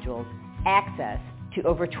individuals access to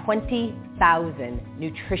over 20,000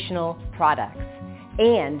 nutritional products,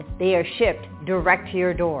 and they are shipped direct to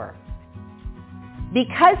your door.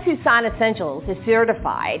 Because Susan Essentials is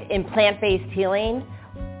certified in plant-based healing,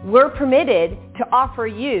 we're permitted to offer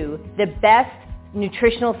you the best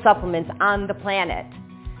nutritional supplements on the planet.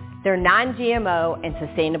 They're non-GMO and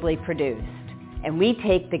sustainably produced, and we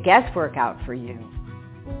take the guesswork out for you.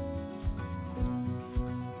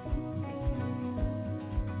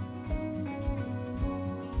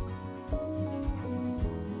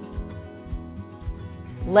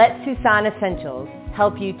 Let Susan Essentials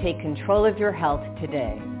help you take control of your health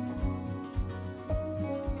today.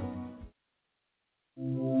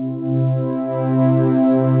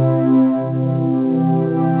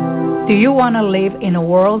 Do you want to live in a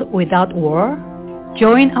world without war?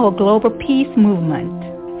 Join our global peace movement.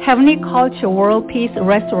 Heavenly Culture World Peace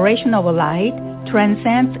Restoration of Light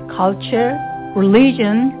transcends culture,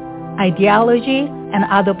 religion, ideology, and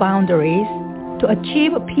other boundaries to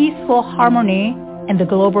achieve peaceful harmony in the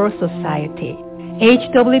global society.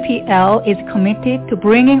 HWPL is committed to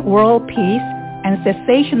bringing world peace and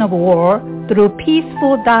cessation of war through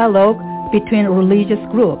peaceful dialogue between religious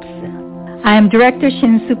groups. I am Director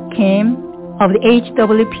Shin-Suk Kim of the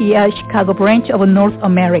HWPL Chicago branch of North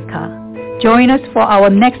America. Join us for our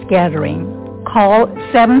next gathering. Call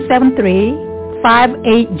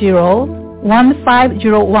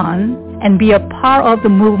 773-580-1501 and be a part of the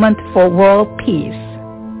movement for world peace.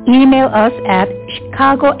 Email us at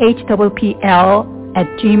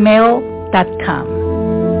chicagohwpl@gmail.com.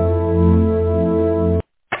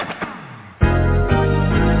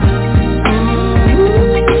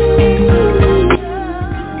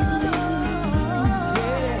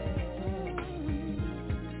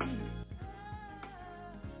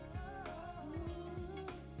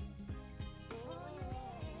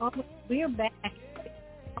 we're back.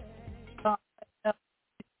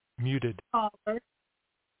 Muted. Caller.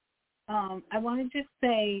 I want to just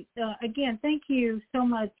say, again, thank you so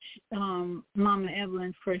much, Mama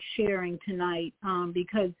Evelyn, for sharing tonight,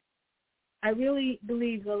 because I really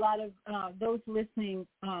believe a lot of those listening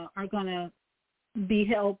are going to be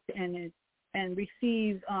helped and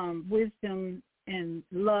receive wisdom and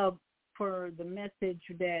love for the message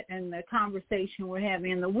that and the conversation we're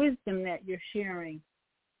having and the wisdom that you're sharing.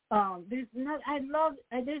 There's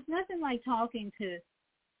nothing like talking to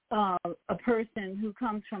a person who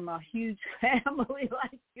comes from a huge family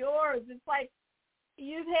like yours. It's like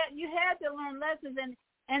you had to learn lessons,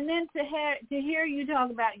 and then to hear you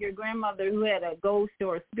talk about your grandmother who had a ghost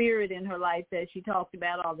or a spirit in her life that she talked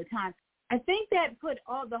about all the time. I think that put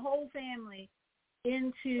the whole family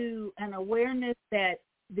into an awareness that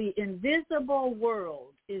the invisible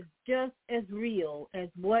world is just as real as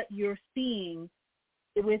what you're seeing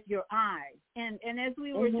with your eyes. And as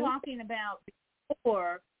we were talking about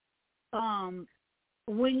before,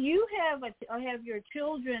 when you have your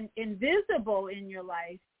children invisible in your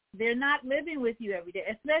life, they're not living with you every day.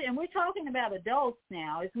 And we're talking about adults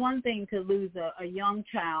now. It's one thing to lose a young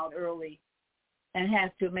child early and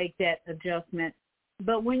have to make that adjustment.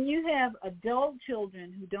 But when you have adult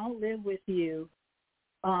children who don't live with you,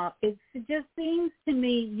 it just seems to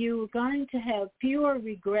me you're going to have fewer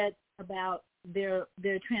regrets about their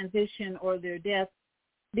transition or their death,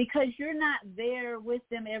 because you're not there with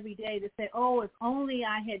them every day to say, oh, if only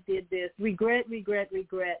I had did this, regret.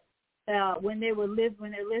 When they're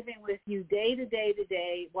living with you day to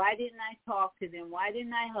day, why didn't I talk to them? Why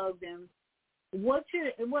didn't I hug them?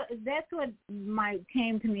 That's what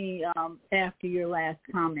came to me after your last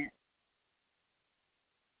comment.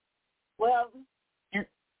 Well,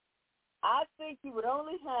 I think you would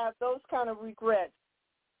only have those kind of regrets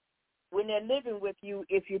when they're living with you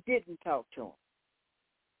if you didn't talk to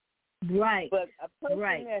them. Right. But a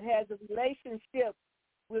person that has a relationship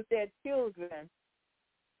with their children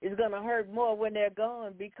is going to hurt more when they're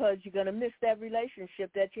gone, because you're going to miss that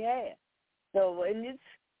relationship that you had. So, and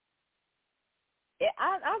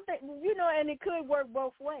I think, and it could work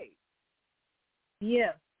both ways.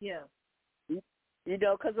 Yeah.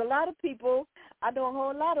 Because a lot of people, I know a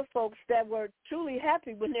whole lot of folks that were truly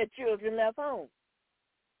happy when their children left home.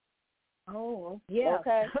 Oh, yeah.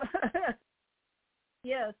 Okay.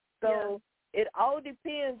 Yes. So it all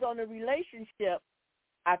depends on the relationship,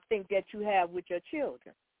 I think, that you have with your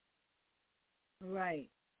children. Right.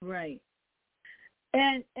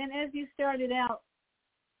 And as you started out,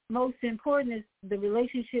 most important is the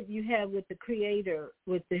relationship you have with the Creator,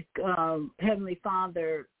 with the Heavenly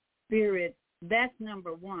Father, Spirit. That's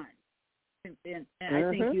number one. And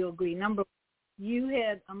I think you'll agree. You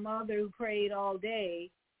had a mother who prayed all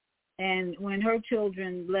day, and when her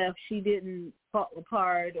children left, she didn't fall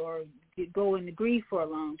apart or go into grief for a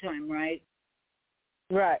long time, right?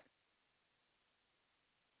 Right.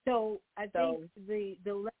 So I think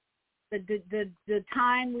the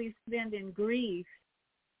time we spend in grief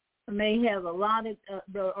may have a lot of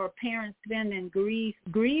or parents spend in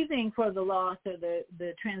grieving for the loss or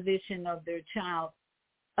the transition of their child.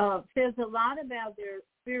 Says a lot about their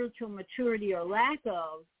spiritual maturity or lack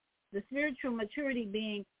of. The spiritual maturity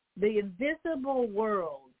being the invisible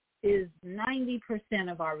world is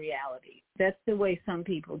 90% of our reality. That's the way some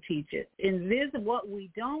people teach it. What we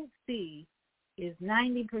don't see is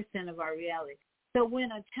 90% of our reality. So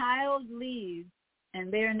when a child leaves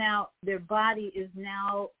and their body is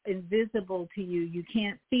now invisible to you, you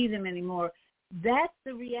can't see them anymore, that's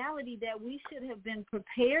the reality that we should have been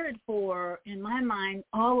prepared for, in my mind,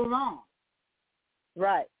 all along.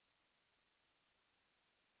 Right.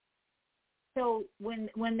 So when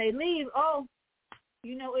they leave,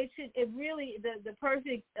 it really the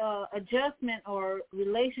perfect adjustment or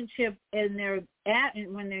relationship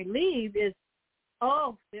when they leave is,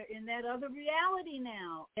 they're in that other reality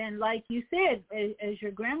now. And like you said, as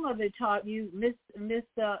your grandmother taught you, Miss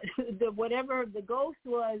whatever the ghost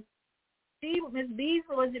was, Miss Beasley,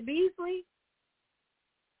 was it Beasley?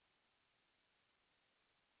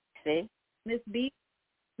 See? Miss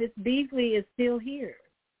Beasley is still here.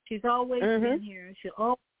 She's always been here.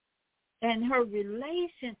 And her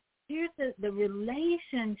here's the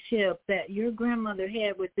relationship that your grandmother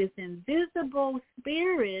had with this invisible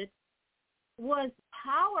spirit was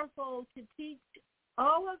powerful to teach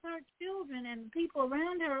all of her children and people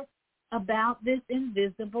around her about this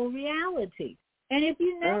invisible reality. And if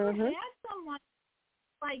you never had someone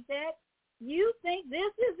like that, you think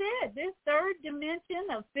this is it, this third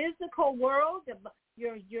dimension of physical world,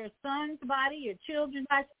 your son's body, your children's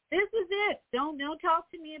body, this is it. Don't talk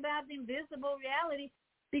to me about the invisible reality.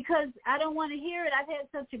 because I don't want to hear it. I've had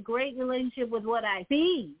such a great relationship with what I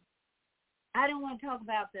see. I don't want to talk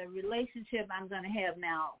about the relationship I'm going to have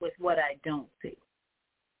now with what I don't see.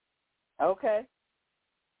 Okay.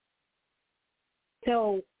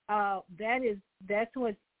 So that's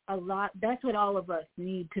what all of us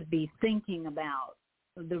need to be thinking about,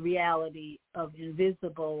 the reality of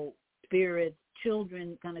invisible spirits,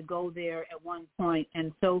 children going to go there at one point,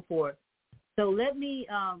 and so forth. So let me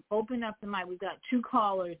open up the mic. We've got 2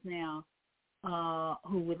 callers now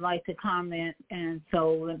who would like to comment, and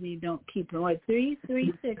so let me don't keep it.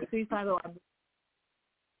 336-350.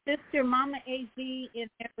 Sister Mama AZ in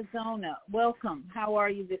Arizona, welcome. How are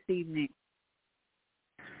you this evening?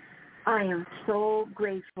 I am so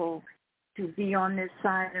grateful to be on this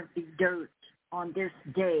side of the dirt on this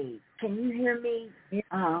day. Can you hear me?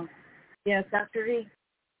 Yes, Dr. V?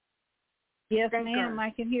 Yes, ma'am, I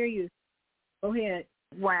can hear you. Go ahead.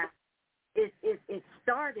 Wow. It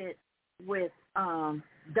started with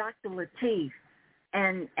Dr. Lateef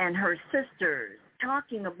and her sisters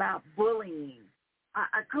talking about bullying.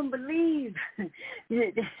 I couldn't believe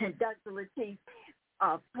Dr. Lateef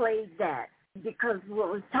played that, because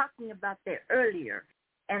what was talking about there earlier,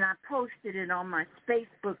 and I posted it on my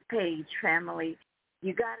Facebook page, family.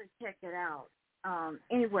 You got to check it out.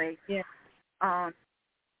 Anyway, yeah.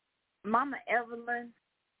 Mama Evelyn,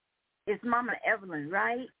 it's Mama Evelyn,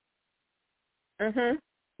 right? Mhm.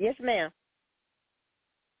 Yes, ma'am.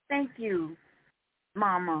 Thank you,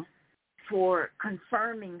 Mama, for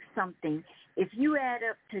confirming something. If you add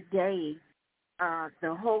up today,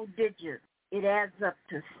 the whole digit, it adds up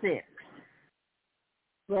to 6.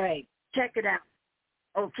 Right. Check it out.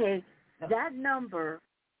 Okay, that number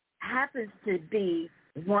happens to be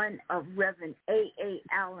one of Reverend A.A.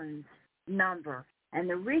 Allen's number. And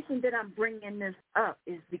the reason that I'm bringing this up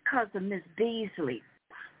is because of Miss Beasley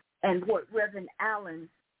and what Reverend Allen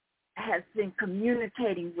has been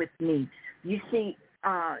communicating with me. You see,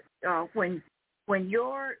 when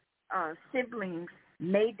your siblings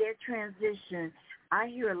made their transition, I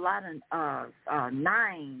hear a lot of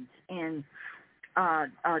 9s and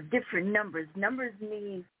different numbers. Numbers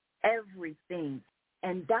mean everything.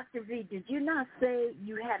 And Dr. V, did you not say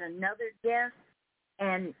you had another guest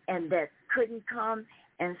and that couldn't come,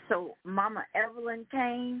 and so Mama Evelyn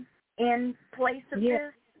came in place of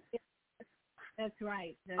this? That's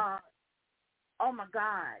right. Oh my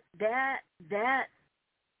God, that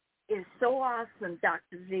is so awesome,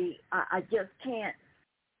 Dr. V. I just can't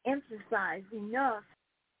emphasize enough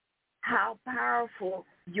how powerful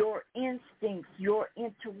your instincts, your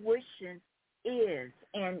intuition is.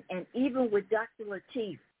 And even with Dr.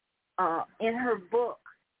 Lateef, in her book,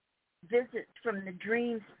 Visits from the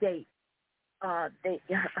Dream State, her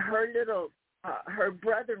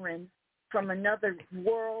brethren from another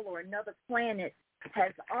world or another planet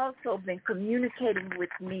has also been communicating with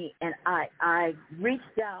me, and I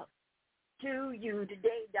reached out to you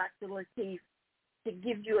today, Dr. Lateef, to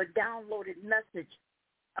give you a downloaded message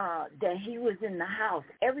that he was in the house.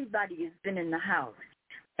 Everybody has been in the house.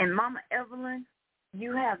 And Mama Evelyn,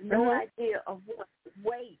 you have no idea of what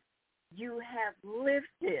weight you have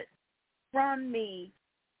lifted from me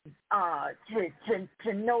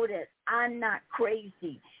to know that I'm not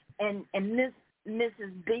crazy. And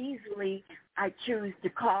Mrs. Beasley, I choose to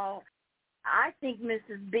call. I think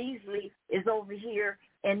Mrs. Beasley is over here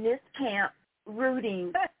in this camp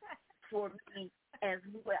rooting for me as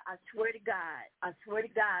well. I swear to God,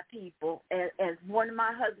 people, as one of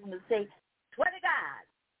my husbands would say, swear to God,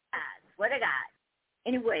 I swear to God.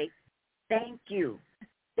 Anyway, thank you.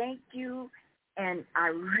 And I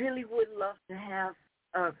really would love to have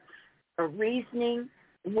a reasoning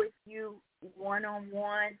with you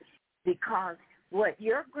one-on-one, because what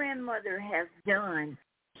your grandmother has done,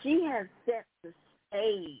 she has set the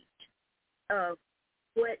stage of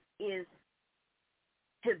what is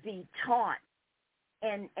to be taught.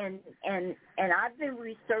 And I've been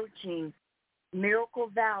researching Miracle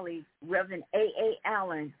Valley, Reverend A.A.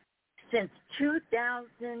 Allen, since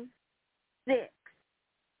 2006.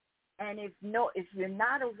 And if you're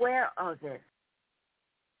not aware of it,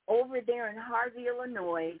 over there in Harvey,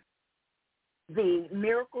 Illinois, the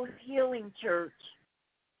Miracle Healing Church,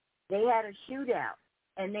 they had a shootout,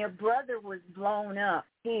 and their brother was blown up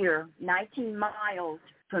here, 19 miles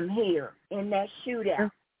from here, in that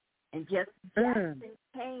shootout. And Jesse Jackson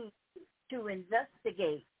came to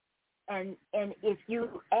investigate. And if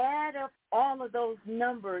you add up all of those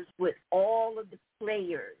numbers with all of the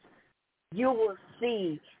players, you will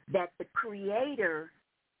see that the Creator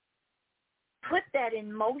put that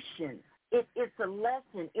in motion. It's a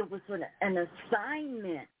lesson. It was an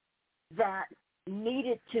assignment that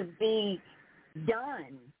needed to be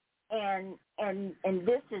done. And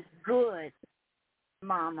this is good,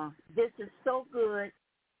 Mama. This is so good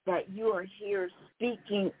that you are here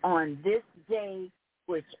speaking on this day,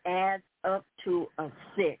 which adds up to a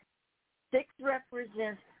 6. 6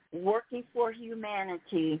 represents working for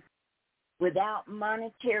humanity without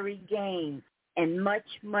monetary gain and much,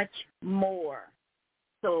 much more.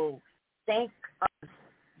 So thank us.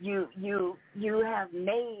 You have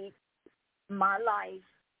made my life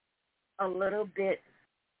a little bit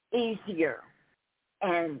easier.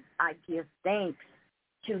 And I give thanks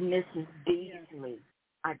to Mrs. Beasley.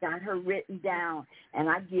 I got her written down, and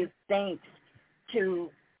I give thanks to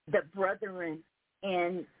the brethren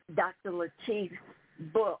in Dr. Lateef's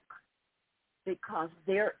book, because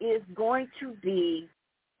there is going to be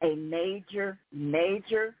a major,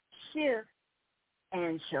 major shift,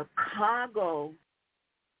 and Chicago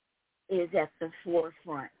is at the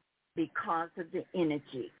forefront because of the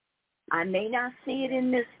energy. I may not see it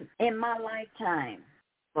in my lifetime,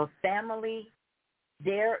 but family,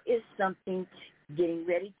 there is something getting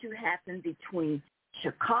ready to happen between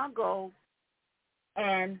Chicago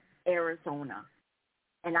and Arizona.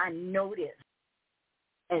 And I know this.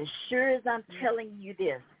 As sure as I'm telling you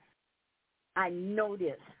this, I know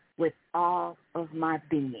this with all of my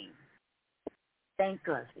being. Thank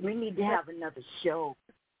us. We need to have another show,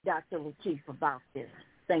 Dr. Lateef, about this.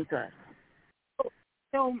 Thank us.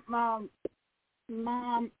 So, Mama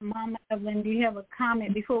Evelyn, do you have a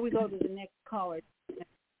comment before we go to the next caller?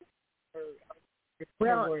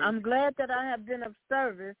 Well, I'm glad that I have been of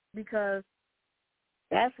service, because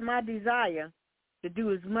that's my desire, to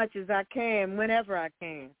do as much as I can whenever I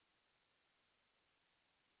can.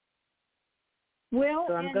 Well,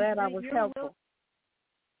 so I'm glad I was helpful.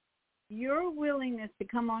 Your willingness to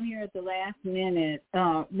come on here at the last minute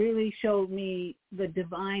really showed me the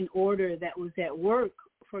divine order that was at work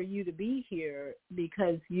for you to be here,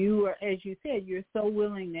 because you are, as you said, you're so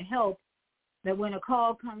willing to help that when a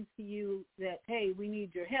call comes to you that, hey, we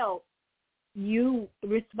need your help, you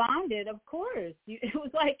responded, of course. It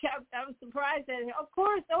was like I was surprised that, of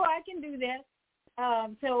course, I can do that.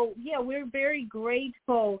 So, yeah, we're very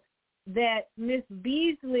grateful that Miss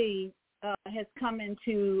Beasley has come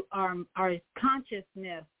into our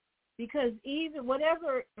consciousness, because even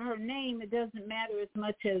whatever her name, it doesn't matter as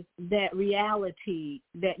much as that reality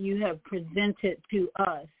that you have presented to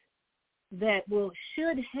us that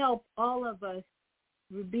should help all of us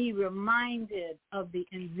be reminded of the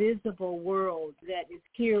invisible world that is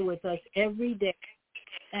here with us every day,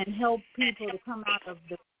 and help people to come out of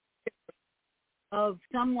the of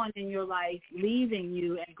someone in your life leaving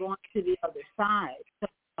you and going to the other side. So,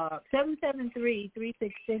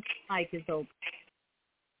 773-366, mic is open.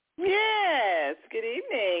 Yes, good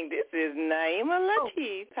evening. This is Naima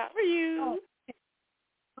Lateef. How are you?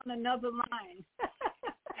 On another line.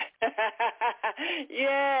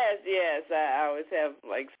 Yes. I always have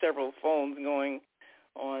like several phones going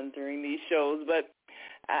on during these shows, but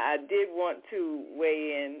I did want to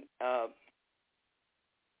weigh in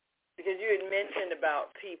because you had mentioned about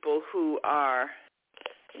people who are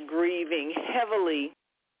grieving heavily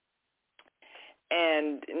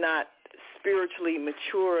and not spiritually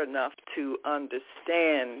mature enough to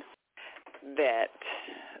understand that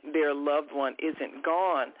their loved one isn't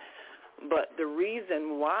gone. But the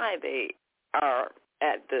reason why they are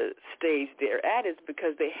at the stage they're at is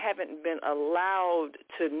because they haven't been allowed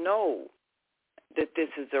to know that this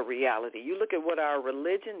is a reality. You look at what our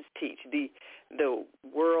religions teach, the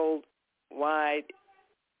worldwide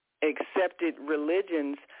accepted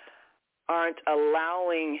religions aren't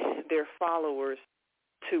allowing their followers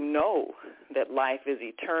to know that life is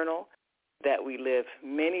eternal, that we live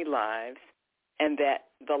many lives, and that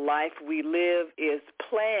the life we live is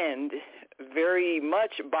planned very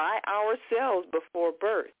much by ourselves before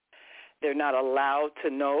birth. They're not allowed to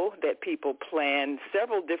know that people plan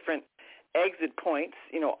several different exit points,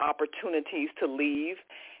 opportunities to leave,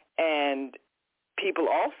 and people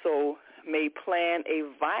also may plan a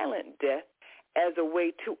violent death as a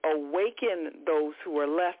way to awaken those who are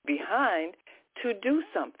left behind to do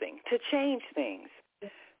something, to change things.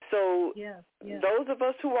 So those of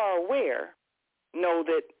us who are aware know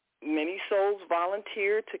that many souls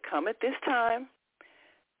volunteered to come at this time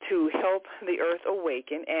to help the earth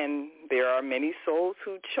awaken, and there are many souls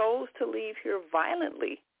who chose to leave here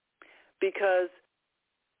violently because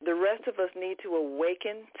the rest of us need to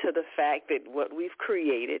awaken to the fact that what we've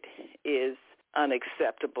created is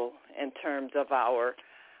unacceptable in terms of our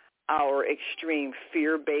extreme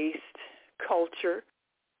fear-based culture,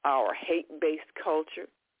 our hate-based culture,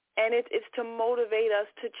 and it's to motivate us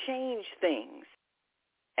to change things.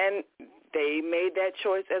 And they made that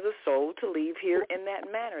choice as a soul to leave here in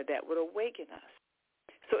that manner that would awaken us.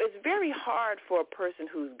 So it's very hard for a person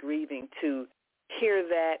who's grieving to hear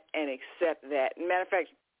that and accept that. Matter of fact,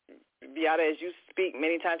 Viyahta, as you speak,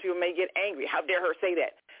 many times people may get angry. How dare her say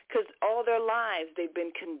that? Because all their lives they've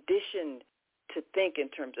been conditioned to think in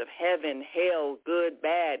terms of heaven, hell, good,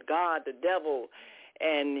 bad, God, the devil.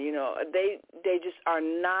 And, you know, they just are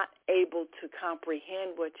not able to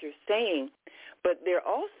comprehend what you're saying. But there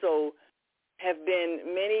also have been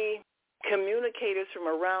many communicators from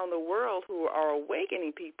around the world who are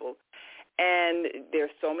awakening people. And there's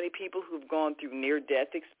so many people who've gone through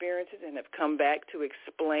near-death experiences and have come back to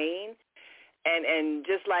explain. And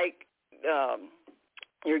just like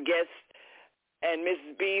your guest and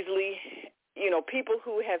Mrs. Beasley, you know, people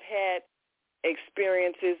who have had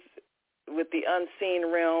experiences with the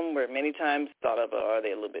unseen realm where many times thought of, are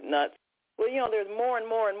they a little bit nuts? Well, you know, there's more and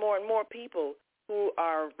more and more and more people who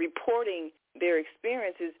are reporting their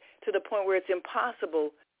experiences to the point where it's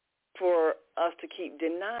impossible for us to keep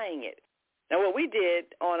denying it. Now, what we did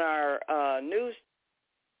on our news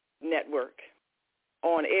network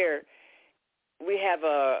on air, we have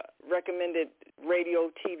a recommended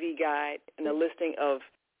radio TV guide and a listing of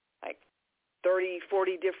like 30,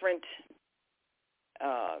 40 different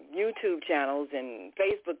YouTube channels and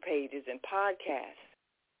Facebook pages and podcasts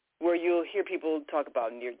where you'll hear people talk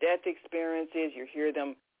about near-death experiences. You hear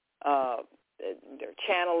them, they're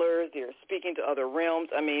channelers, they're speaking to other realms.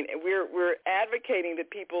 I mean, we're advocating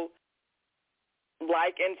that people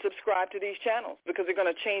like and subscribe to these channels because they're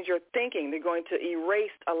going to change your thinking. They're going to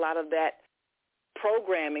erase a lot of that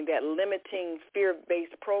programming, that limiting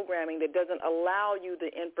fear-based programming that doesn't allow you the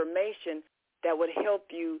information that would help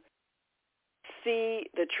you see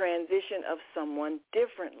the transition of someone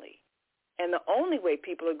differently. And the only way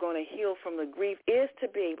people are going to heal from the grief is to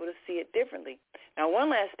be able to see it differently. Now, one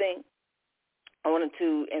last thing, I wanted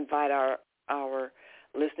to invite our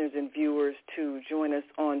listeners and viewers to join us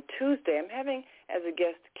on Tuesday. I'm having as a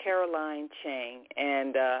guest Caroline Chang,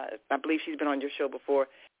 and I believe she's been on your show before.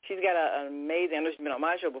 She's got an amazing, I know she's been on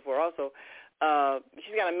my show before also.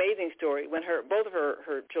 She's got an amazing story when both of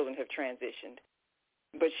her children have transitioned.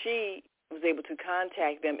 But she was able to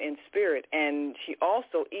contact them in spirit, and she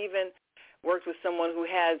also even worked with someone who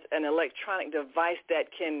has an electronic device that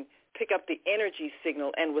can pick up the energy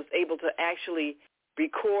signal and was able to actually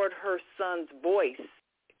record her son's voice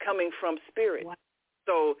coming from spirit. Wow.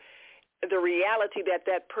 So the reality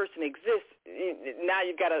that person exists, now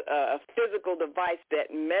you've got a physical device that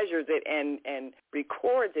measures it and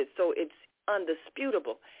records it, so it's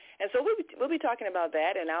undisputable. And so we'll be talking about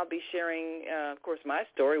that, and I'll be sharing, of course, my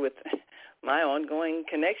story with my ongoing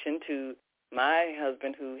connection to my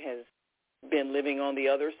husband who has been living on the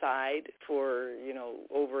other side for, you know,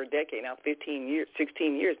 over a decade now, 16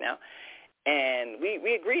 years now. And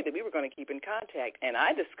we agreed that we were going to keep in contact. And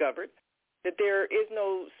I discovered that there is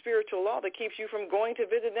no spiritual law that keeps you from going to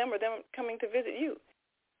visit them or them coming to visit you.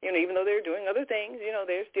 You know, even though they're doing other things, you know,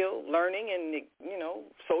 they're still learning and, you know,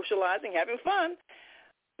 socializing, having fun.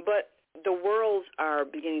 But the worlds are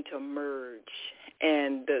beginning to merge.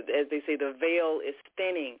 And as they say, the veil is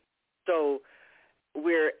thinning. So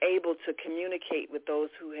we're able to communicate with those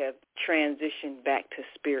who have transitioned back to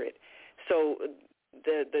spirit. So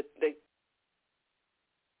the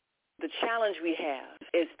challenge we have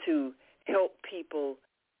is to help people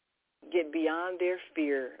get beyond their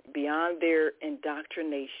fear, beyond their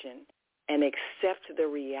indoctrination, and accept the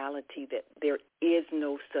reality that there is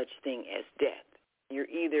no such thing as death. You're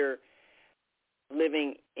either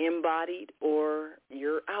living embodied or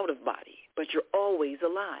you're out of body, but you're always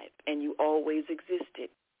alive and you always existed.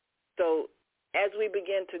 So as we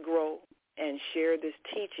begin to grow and share this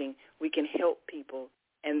teaching, we can help people,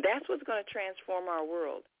 and that's what's going to transform our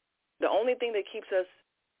world. The only thing that keeps us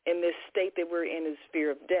in this state that we're in is fear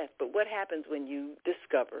of death. But what happens when you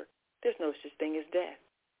discover there's no such thing as death?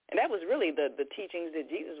 And that was really the teachings that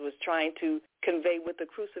Jesus was trying to convey with the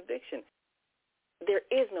crucifixion. There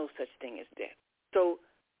is no such thing as death. So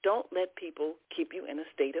don't let people keep you in a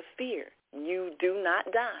state of fear. You do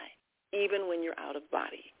not die. Even when you're out of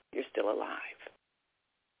body, you're still alive.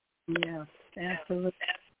 Yes, absolutely.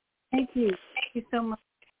 Thank you. Thank you so much,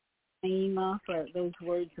 Naima, for those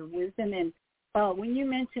words of wisdom. And when you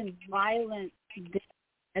mentioned violence,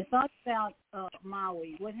 I thought about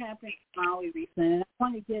Maui. What happened in Maui recently? And I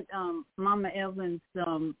want to get Mama Evelyn's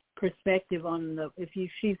perspective on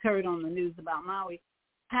she's heard on the news about Maui.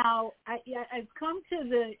 How I've come to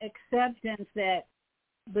the acceptance that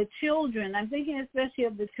the children, I'm thinking especially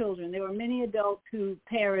of the children, there were many adults who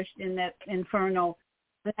perished in that inferno,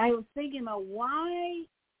 but I was thinking about why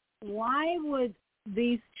would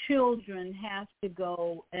these children have to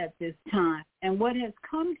go at this time. And what has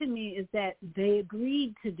come to me is that they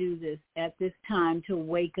agreed to do this at this time to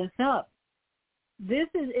wake us up. This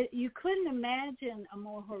is, you couldn't imagine a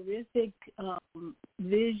more horrific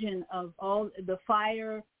vision of all the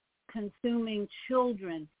fire consuming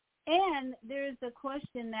children. And there's a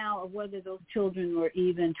question now of whether those children were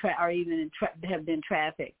have been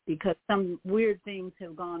trafficked, because some weird things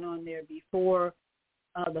have gone on there before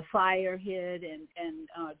the fire hit, and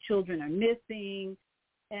children are missing.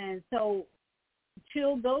 And so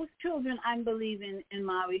those children, I believe in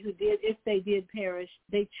Maui, who did, if they did perish,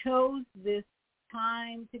 they chose this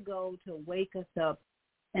time to go to wake us up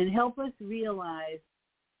and help us realize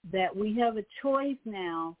that we have a choice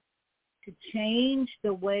now to change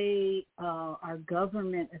the way our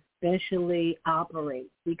government especially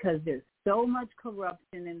operates, because there's so much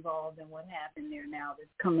corruption involved in what happened there now that's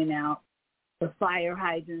coming out. The fire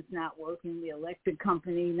hydrants not working, the electric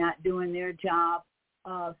company not doing their job.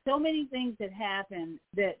 So many things that happen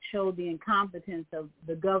that show the incompetence of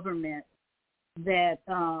the government, that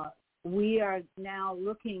we are now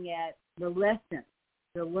looking at the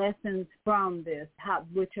lessons from this,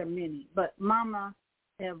 which are many. But Mama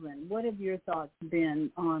Evelyn, what have your thoughts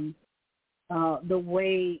been on the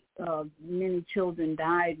way many children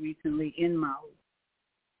died recently in Maui?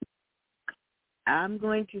 I'm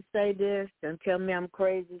going to say this, and tell me I'm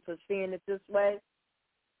crazy for seeing it this way,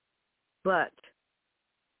 but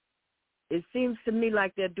it seems to me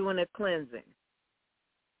like they're doing a cleansing.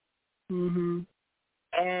 Mm-hmm.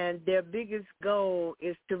 And their biggest goal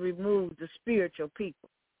is to remove the spiritual people.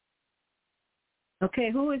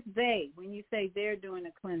 Okay, who is they when you say they're doing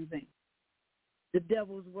a cleansing? The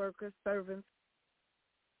devil's workers, servants.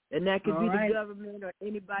 And that could be the government or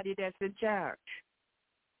anybody that's in charge.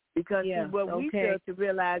 Because what we fail to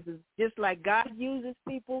realize is just like God uses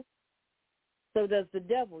people, so does the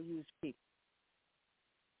devil use people.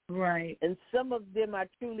 Right. And some of them are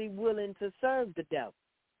truly willing to serve the devil.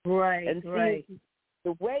 Right, and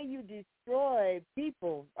the way you destroy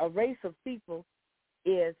people, a race of people,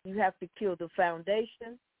 is you have to kill the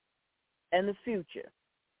foundation and the future.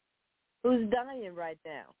 Who's dying right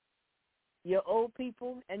now? Your old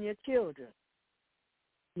people and your children.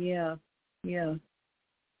 Yeah.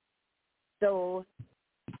 So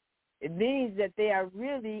it means that they are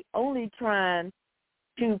really only trying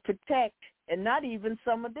to protect, and not even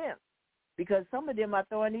some of them, because some of them are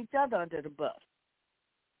throwing each other under the bus.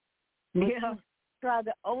 Yeah. Try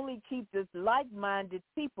to only keep the like-minded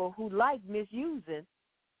people who like misusing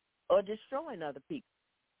or destroying other people.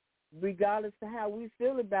 Regardless of how we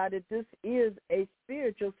feel about it, this is a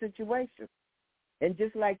spiritual situation. And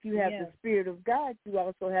just like you have the Spirit of God, you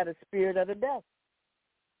also have the spirit of the devil.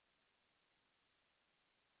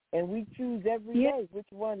 And we choose every day which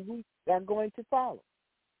one we are going to follow.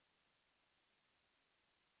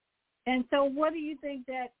 And so what do you think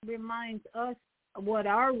that reminds us what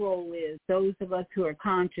our role is, those of us who are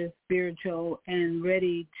conscious, spiritual, and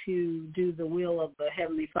ready to do the will of the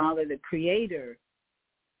Heavenly Father, the Creator?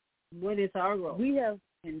 What is our role? We have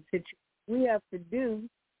to do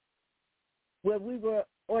what we were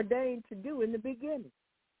ordained to do in the beginning.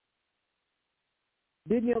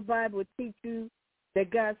 Didn't your Bible teach you that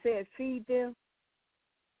God said feed them?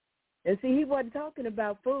 And see, he wasn't talking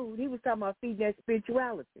about food. He was talking about feeding their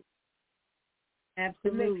spirituality.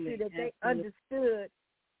 Absolutely. To make sure that they understood.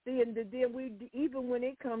 See, and then we, even when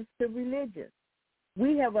it comes to religion,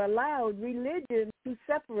 we have allowed religion to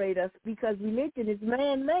separate us because religion is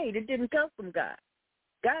man-made. It didn't come from God.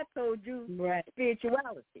 God told you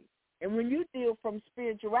spirituality. And when you deal from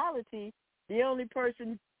spirituality, the only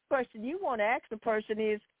question you want to ask the person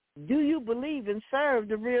is, do you believe and serve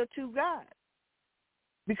the real true God?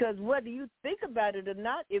 Because whether you think about it or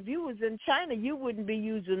not, if you was in China, you wouldn't be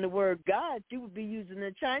using the word God. You would be using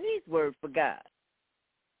the Chinese word for God.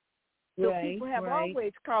 So people have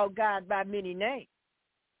always called God by many names.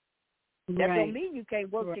 That don't mean you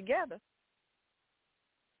can't work together.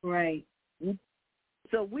 Right.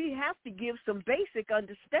 So we have to give some basic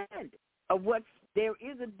understanding of what there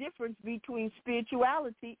is a difference between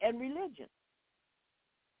spirituality and religion.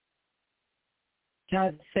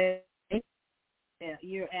 God said, yeah,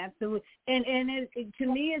 you're absolutely. And to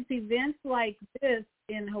me, it's events like this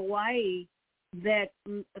in Hawaii that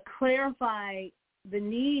clarify the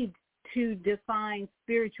need to define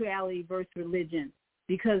spirituality versus religion,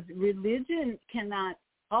 because religion cannot.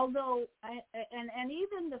 Although, and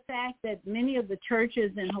even the fact that many of the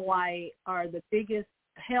churches in Hawaii are the biggest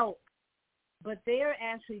help, but they're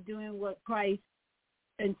actually doing what Christ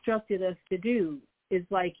instructed us to do, is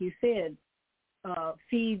like you said,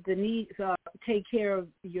 feed the needs, take care of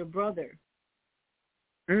your brother.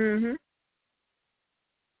 Mhm.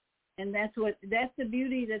 And that's the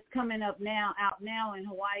beauty that's coming out now in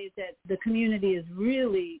Hawaii, is that the community is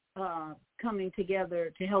really coming together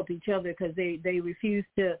to help each other, because they refuse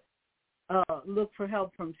to look for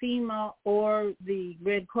help from FEMA or the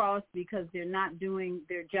Red Cross, because they're not doing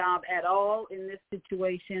their job at all in this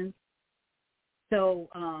situation. So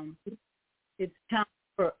it's time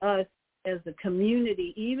for us as a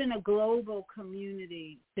community, even a global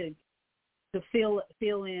community, to fill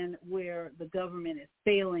in where the government is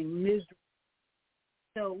failing miserably.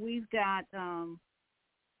 So we've got to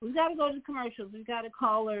go to commercials. We've got a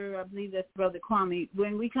caller, I believe that's Brother Kwame.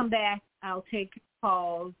 When we come back, I'll take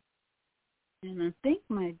calls. And I think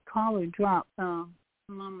my caller dropped,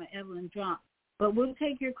 Mama Evelyn dropped. But we'll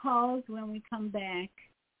take your calls when we come back.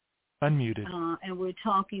 Unmuted. And we're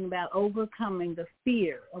talking about overcoming the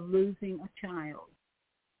fear of losing a child.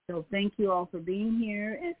 So thank you all for being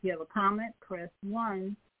here. And if you have a comment, press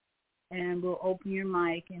 1, and we'll open your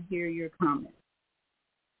mic and hear your comment.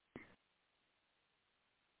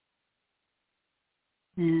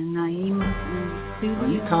 And Naima's in the studio. Are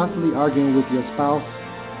you constantly arguing with your spouse?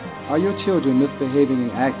 Are your children misbehaving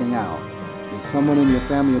and acting out? Is someone in your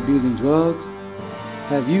family abusing drugs?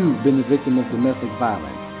 Have you been the victim of domestic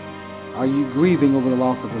violence? Are you grieving over the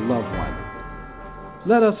loss of a loved one?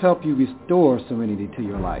 Let us help you restore serenity to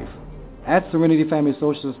your life. At Serenity Family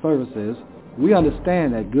Social Services, we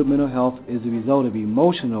understand that good mental health is the result of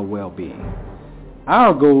emotional well-being.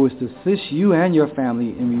 Our goal is to assist you and your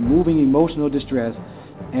family in removing emotional distress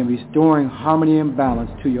and restoring harmony and balance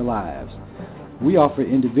to your lives. We offer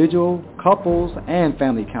individual, couples, and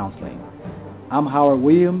family counseling. I'm Howard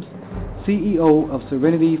Williams, CEO of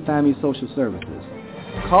Serenity Family Social Services.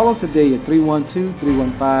 Call us today at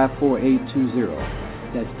 312-315-4820.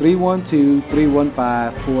 That's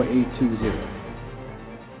 312-315-4820.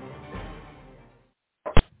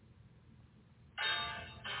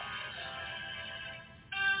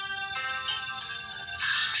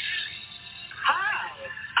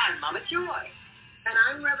 I'm Mama Joy. And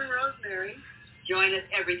I'm Reverend Rosemary. Join us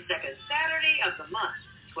every second Saturday of the month,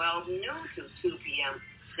 12 noon to 2 p.m.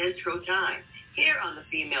 Central Time, here on the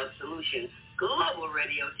Female Solution Global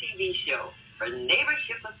Radio TV show for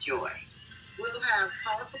Neighborship of Joy. We'll have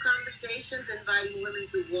powerful conversations inviting women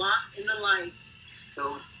to walk in the light.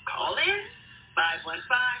 So call in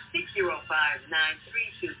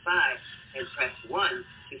 515-605-9325 and press 1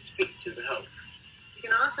 to speak to the host. You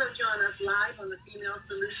can also join us live on the Female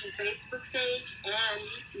Solution Facebook page and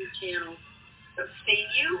YouTube channel. So see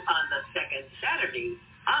you on the second Saturday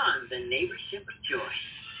on the Neighborship of Joy.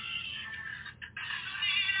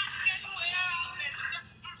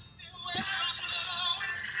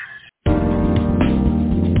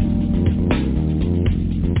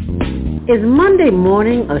 Is Monday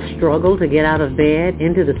morning a struggle to get out of bed,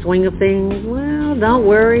 into the swing of things? Well, don't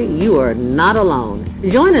worry, you are not alone.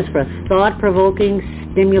 Join us for thought-provoking,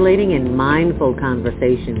 stimulating, and mindful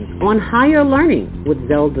conversations on higher learning with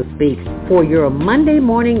Zelda Speaks for your Monday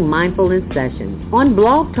morning mindfulness sessions on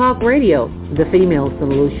Blog Talk Radio, The Female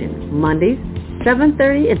Solution, Mondays,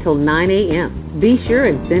 7:30 until 9 a.m. Be sure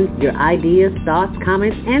and send your ideas, thoughts,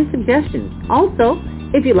 comments, and suggestions. Also,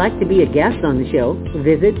 if you'd like to be a guest on the show,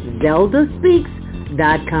 visit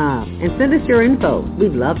ZeldaSpeaks.com and send us your info.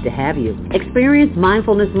 We'd love to have you. Experience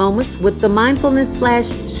mindfulness moments with the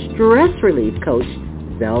mindfulness/stress relief coach,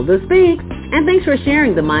 Zelda Speaks. And thanks for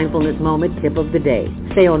sharing the mindfulness moment tip of the day.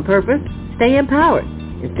 Stay on purpose, stay empowered,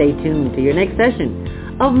 and stay tuned to your next session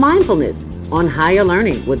of mindfulness on Higher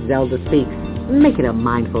Learning with Zelda Speaks. Make it a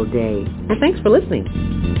mindful day. And thanks for listening.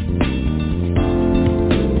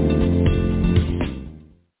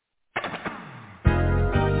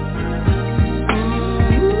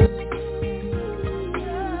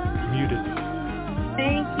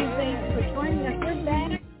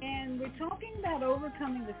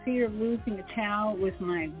 Overcoming the fear of losing a child with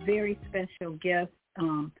my very special guest,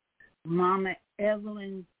 Mama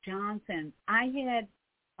Evelyn Johnson. I had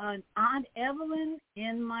an Aunt Evelyn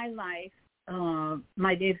in my life.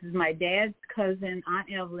 This is my dad's cousin,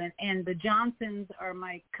 Aunt Evelyn, and the Johnsons are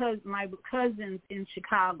my cousins in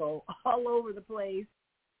Chicago, all over the place.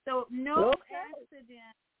 So no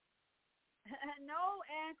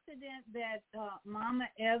accident that Mama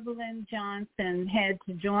Evelyn Johnson had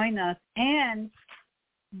to join us and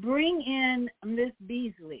bring in Miss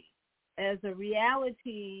Beasley as a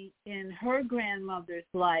reality in her grandmother's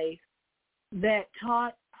life that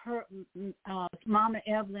taught her Mama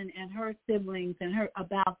Evelyn and her siblings and her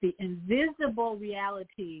about the invisible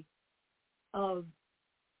reality of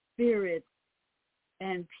spirits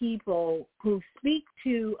and people who speak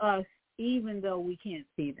to us even though we can't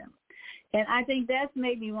see them. And I think that's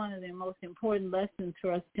maybe one of the most important lessons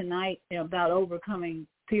for us tonight about overcoming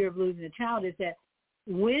fear of losing a child is that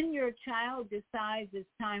when your child decides it's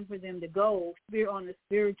time for them to go, on a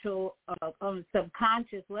spiritual, on a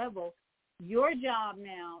subconscious level, your job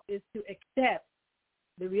now is to accept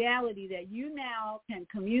the reality that you now can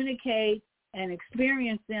communicate and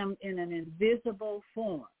experience them in an invisible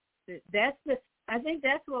form. I think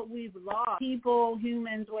that's what we've lost, people,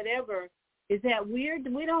 humans, whatever, is that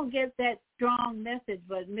we don't get that strong message.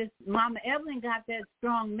 But Mama Evelyn got that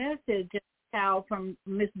strong message from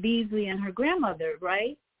Miss Beasley and her grandmother,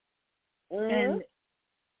 right? Mm-hmm. And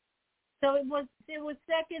so it was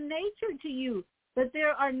second nature to you. But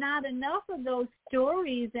there are not enough of those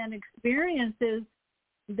stories and experiences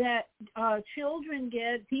that children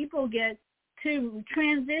get, people get, to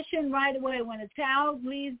transition right away. When a child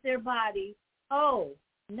leaves their body,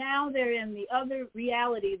 now they're in the other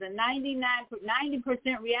reality, the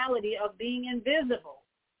 90% reality of being invisible.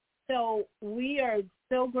 So we are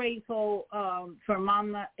so grateful for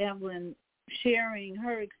Mama Evelyn sharing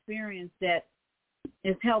her experience that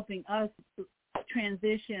is helping us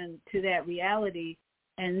transition to that reality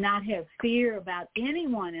and not have fear about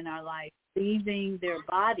anyone in our life leaving their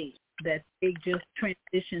body, that they just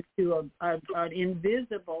transition to an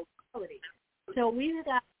invisible reality. So we've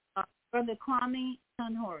got Brother Kwame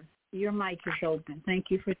Sunhorse. Your mic is open. Thank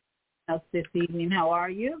you for joining us this evening. How are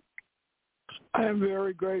you? I am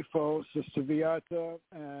very grateful, Sister Viyahta,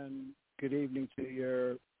 and good evening to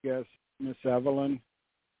your guest, Miss Evelyn,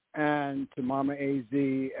 and to Mama AZ,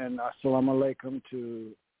 and assalamu alaikum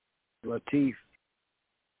to Latif.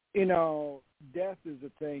 You know, death is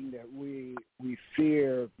a thing that we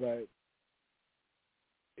fear, but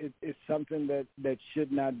it's something that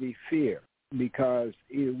should not be feared because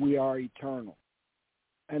we are eternal.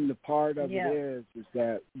 And the part of it is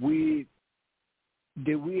that we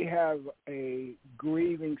have a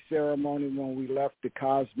grieving ceremony when we left the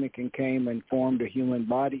cosmic and came and formed a human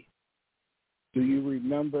body? Do you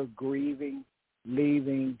remember grieving,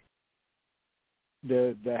 leaving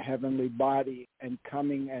the heavenly body and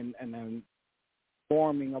coming and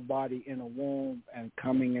forming a body in a womb and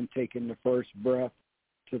coming and taking the first breath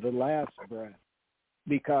to the last breath?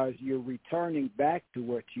 Because you're returning back to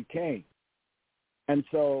what you came. And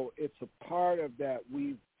so it's a part of that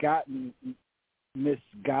we've gotten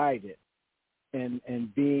misguided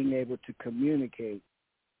in being able to communicate.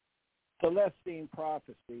 Celestine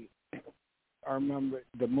Prophecy, I remember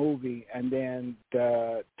the movie, and then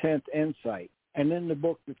the 10th Insight. And in the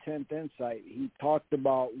book, The 10th Insight, he talked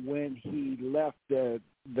about when he left the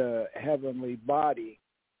heavenly body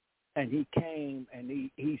and he came and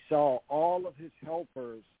he saw all of his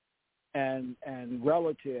helpers and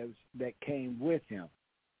relatives that came with him.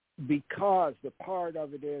 Because the part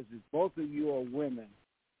of it is both of you are women,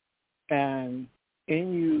 and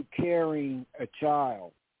in you carrying a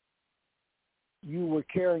child, you were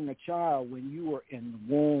carrying a child when you were in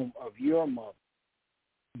the womb of your mother.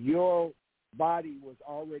 Your body was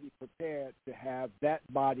already prepared to have that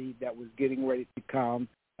body that was getting ready to come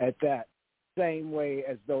at that same way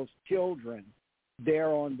as those children there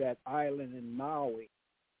on that island in Maui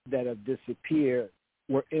that have disappeared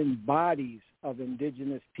were in bodies of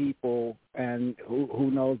indigenous people and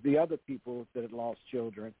who knows the other people that had lost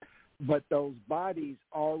children. But those bodies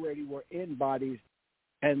already were in bodies,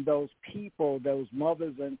 and those people, those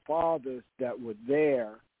mothers and fathers that were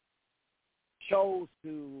there chose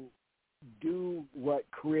to do what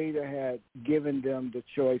Creator had given them the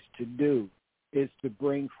choice to do, is to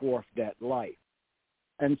bring forth that life.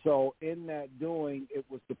 And so in that doing, it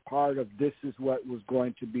was the part of this is what was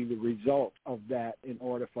going to be the result of that in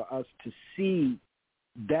order for us to see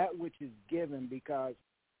that which is given, because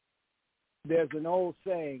there's an old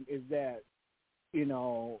saying is that, you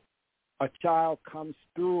know, a child comes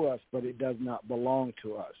through us, but it does not belong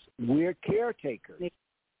to us. We're caretakers,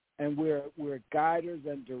 and we're guiders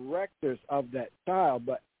and directors of that child,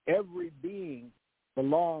 but every being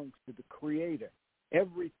belongs to the Creator.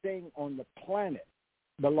 Everything on the planet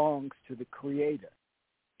belongs to the Creator.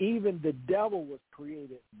 Even the devil was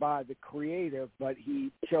created by the Creator, but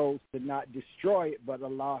he chose to not destroy it, but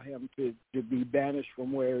allow him to be banished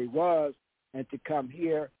from where he was and to come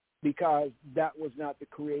here, because that was not the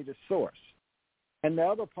Creator source. And the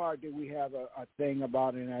other part that we have a thing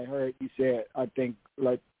about, and I heard you said, I think,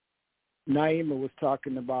 like Naima was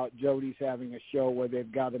talking about Jody's having a show where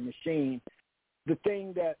they've got a machine. The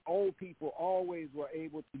thing that old people always were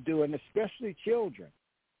able to do, and especially children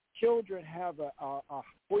have a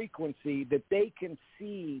frequency that they can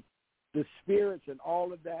see the spirits and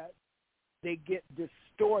all of that. They get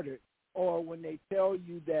distorted or when they tell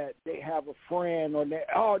you that they have a friend, or they,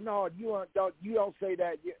 oh no, you don't say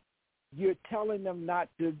that. You're telling them not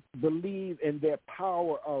to believe in their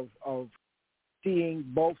power of seeing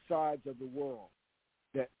both sides of the world,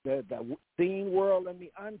 the seen world and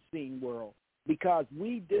the unseen world, because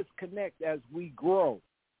we disconnect as we grow,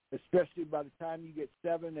 especially by the time you get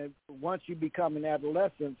 7, and once you become an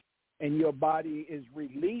adolescent and your body is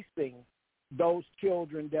releasing those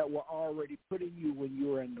children that were already put in you when you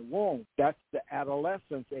were in the womb. That's the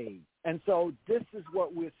adolescence age. And so this is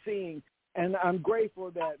what we're seeing, and I'm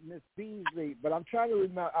grateful that Miss Beasley, but I'm trying to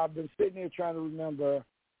remember, I've been sitting here trying to remember,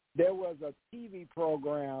 there was a TV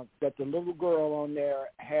program that the little girl on there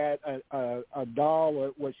had a doll,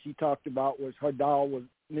 or what she talked about was her doll was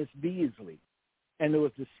Miss Beasley. And it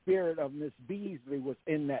was the spirit of Miss Beasley was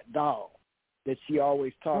in that doll that she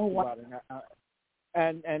always talked about.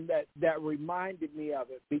 And that reminded me of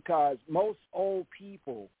it, because most old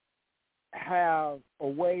people have a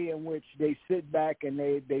way in which they sit back and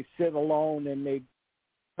they sit alone and they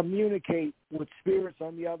communicate with spirits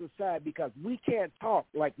on the other side, because we can't talk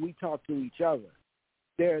like we talk to each other.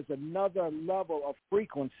 There's another level of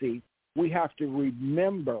frequency. We have to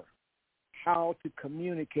remember how to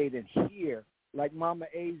communicate and hear, like Mama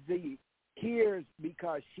A.Z. hears,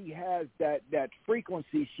 because she has that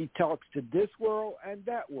frequency. She talks to this world and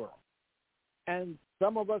that world. And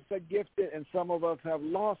some of us are gifted and some of us have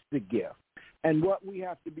lost the gift. And what we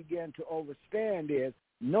have to begin to understand is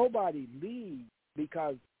nobody leaves,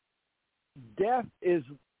 because death is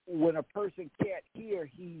when a person can't hear,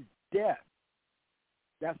 he's deaf.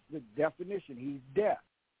 That's the definition. He's deaf.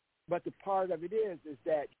 But the part of it is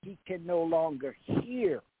that he can no longer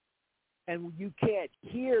hear. And you can't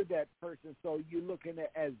hear that person, so you're looking at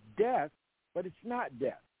it as death, but it's not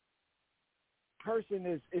death.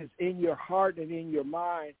 Person is in your heart and in your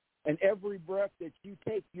mind, and every breath that you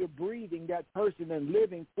take, you're breathing that person and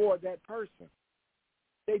living for that person.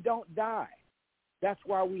 They don't die. That's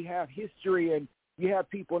why we have history, and you have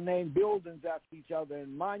people name buildings after each other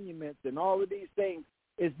and monuments and all of these things,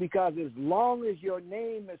 is because as long as your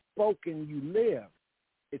name is spoken, you live.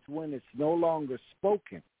 It's when it's no longer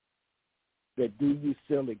spoken that do you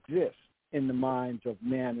still exist in the minds of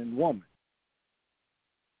man and woman.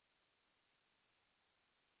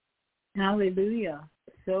 Hallelujah.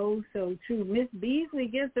 So true. Miss Beasley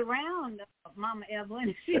gets around, Mama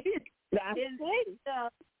Evelyn. She's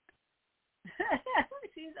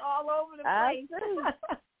all over the place.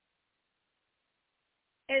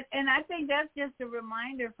 And I think that's just a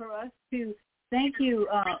reminder for us to, thank you,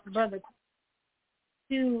 Brother,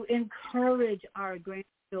 to encourage our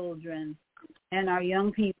grandchildren and our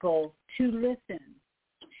young people to listen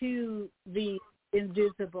to the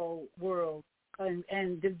invisible world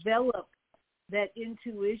and develop that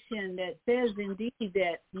intuition that says indeed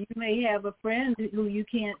that you may have a friend who you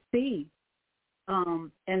can't see.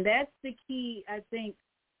 And that's the key, I think.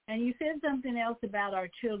 And you said something else about our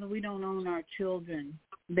children. We don't own our children.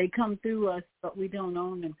 They come through us, but we don't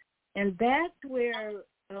own them. And that's where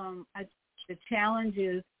the challenge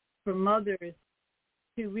is for mothers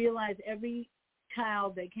to realize every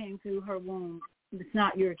child that came through her womb, it's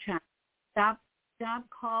not your child. Stop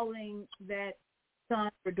calling that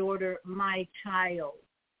son or daughter my child,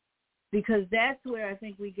 because that's where I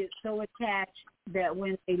think we get so attached that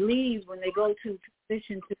when they leave, when they go to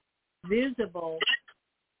transition to visible,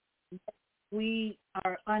 we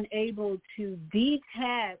are unable to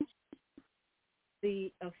detach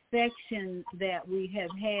the affection that we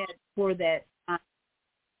have had for that time,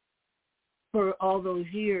 for all those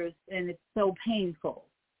years, and it's so painful.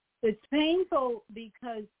 It's painful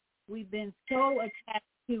because we've been so attached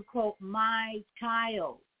to, quote, my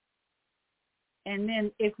child. And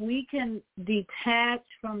then if we can detach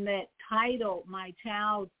from that title, my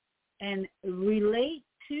child, and relate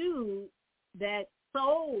to that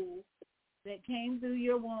soul that came through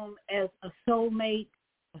your womb as a soulmate,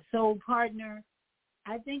 a soul partner,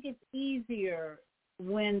 I think it's easier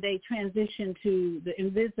when they transition to the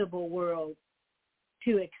invisible world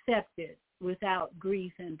to accept it without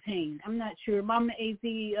grief and pain. I'm not sure. Mama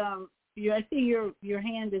A.Z., I see your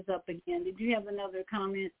hand is up again. Did you have another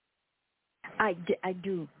comment? I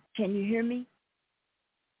do. Can you hear me?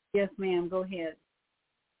 Yes, ma'am. Go ahead.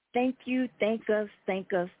 Thank you. Thank us,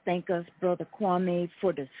 Brother Kwame,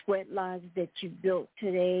 for the sweat lives that you built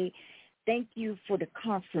today. Thank you for the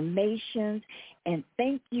confirmations, and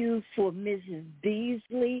thank you for Mrs.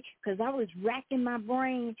 Beasley, because I was racking my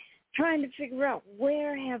brain trying to figure out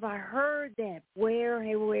where have I heard that, where.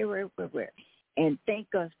 And thank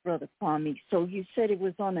us, Brother Kwame. So you said it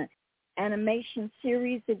was on an animation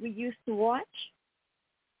series that we used to watch?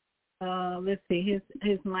 let's see,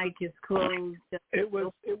 his mic is closed. It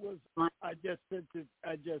was. I just sent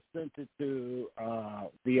it to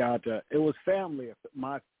Viyahta. It was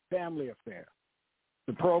my family affair.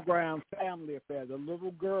 The program Family Affair. The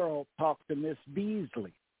little girl talked to Miss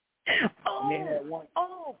Beasley.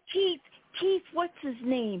 Keith, what's his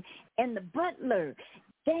name? And the butler.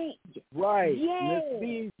 Right, yes, Miss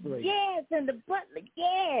Beasley. Yes, and the butler,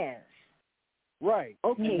 yes. Right.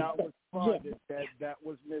 Okay. And that was fun. Yes. That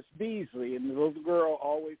was Miss Beasley, and the little girl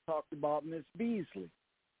always talked about Miss Beasley.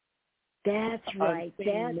 That's right.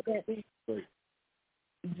 The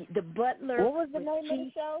butler. What was the name of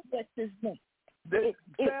the show? What's his name? The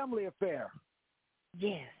Family Affair.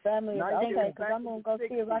 Yes. Family Affair. Okay, because I'm going to go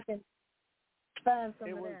see if I can find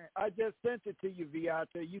some of that. I just sent it to you,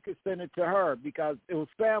 Viyahta. You can send it to her because it was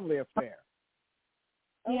Family Affair.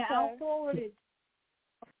 Yeah, Okay. I'll forward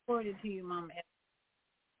it to you, Mama.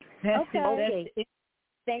 Okay.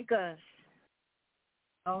 Thank us.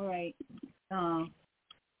 All right.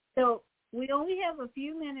 So we only have a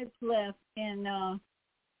few minutes left, and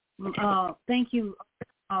thank you,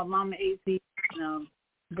 Mama AC,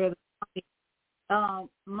 Brother Tommy.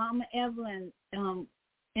 Mama Evelyn,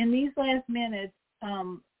 in these last minutes,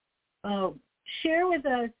 share with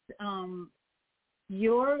us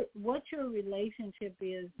what your relationship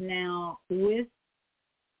is now with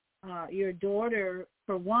your daughter,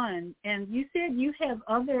 for one, and you said you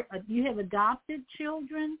have adopted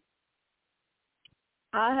children.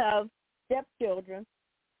 I have stepchildren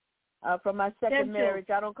from my second marriage.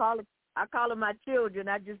 I call them my children.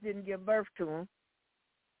 I just didn't give birth to them.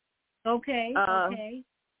 Okay. Okay.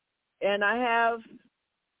 And I have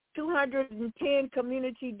 210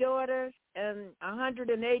 community daughters and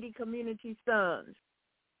 180 community sons.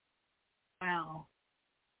 Wow.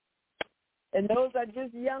 And those are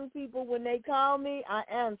just young people. When they call me, I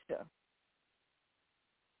answer.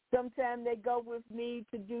 Sometimes they go with me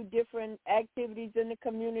to do different activities in the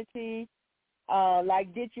community,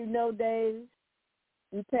 like Did You Know Days.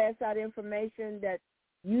 We pass out information that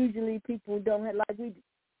usually people don't have. Like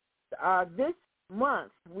this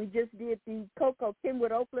month, we just did the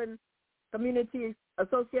Kenwood Oakland Community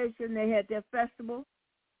Association. They had their festival.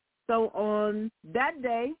 So on that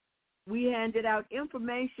day, we handed out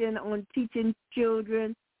information on teaching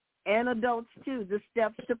children and adults, too, the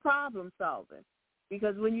steps to problem solving.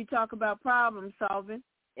 Because when you talk about problem solving,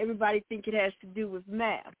 everybody think it has to do with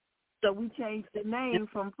math. So we changed the name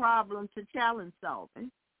from problem to challenge solving,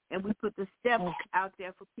 and we put the steps out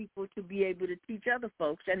there for people to be able to teach other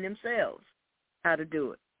folks and themselves how to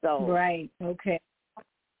do it. So right, okay.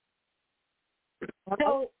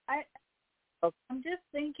 So I'm just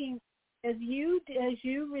thinking, as you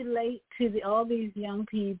relate to all these young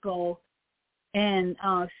people and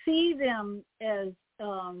see them as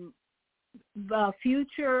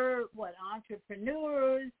future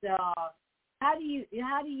entrepreneurs, how do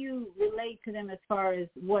you relate to them as far as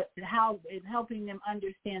how it's helping them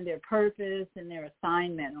understand their purpose and their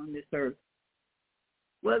assignment on this earth?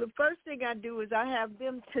 Well, the first thing I do is I have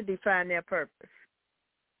them to define their purpose.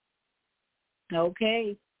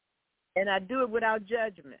 Okay. And I do it without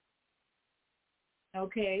judgment.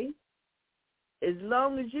 Okay. As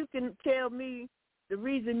long as you can tell me the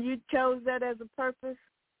reason you chose that as a purpose,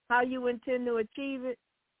 how you intend to achieve it,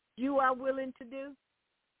 you are willing to do,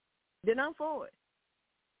 then I'm for it.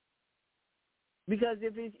 Because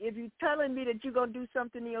if you're telling me that you're going to do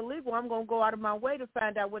something illegal, I'm going to go out of my way to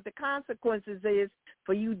find out what the consequences is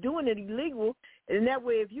for you doing it illegal. And that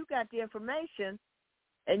way, if you got the information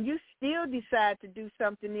and you still decide to do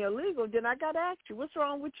something illegal, then I got to ask you, what's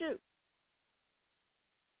wrong with you?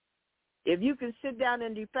 If you can sit down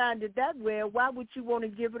and define it that way, why would you want to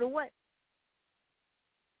give it away?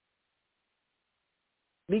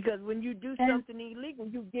 Because when you do something illegal,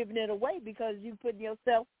 you're giving it away because you're putting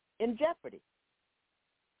yourself in jeopardy.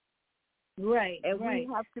 Right, and right.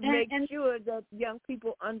 we have to make sure that young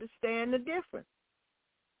people understand the difference.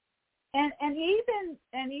 And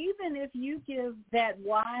even if you give that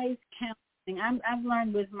wise counseling, I've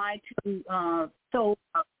learned with my two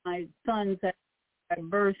my sons at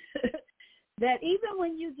birth that even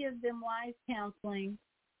when you give them wise counseling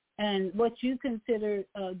and what you consider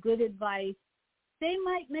good advice, they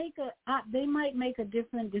might make a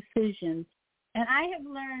different decision. And I have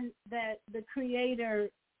learned that the Creator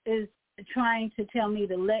is trying to tell me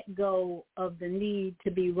to let go of the need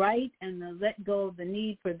to be right and to let go of the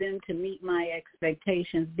need for them to meet my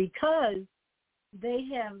expectations, because they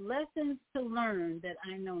have lessons to learn that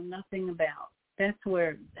I know nothing about. That's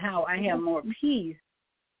how I have more peace.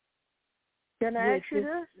 Can I ask you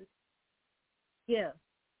this? Yeah.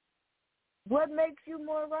 What makes you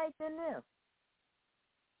more right than them?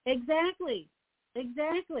 Exactly.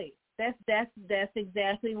 That's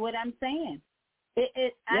exactly what I'm saying.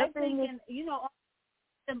 I'm thinking,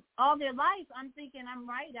 all their life, I'm thinking I'm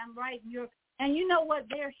right. And you know what?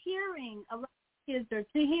 They're hearing, a lot of kids are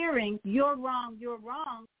hearing, you're wrong,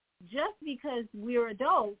 just because we're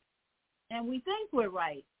adults and we think we're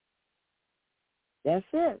right. That's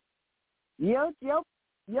it. Your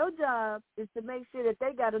job is to make sure that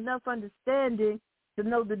they got enough understanding to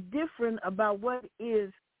know the difference about what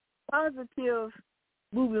is positive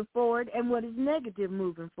moving forward and what is negative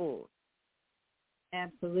moving forward.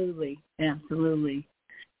 Absolutely. And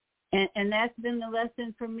that's been the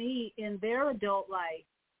lesson for me in their adult life,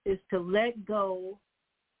 is to let go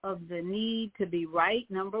of the need to be right,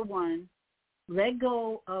 number one. Let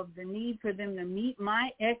go of the need for them to meet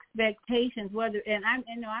my expectations.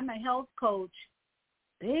 I'm a health coach.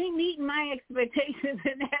 They ain't meeting my expectations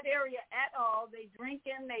in that area at all. They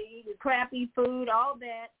drinking, they eat crappy food, all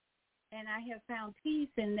that. And I have found peace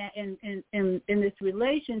in that, in this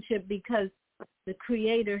relationship, because the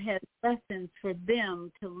Creator has lessons for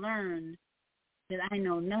them to learn that I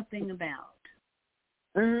know nothing about.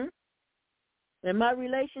 Mhm. And my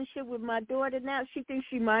relationship with my daughter now, she thinks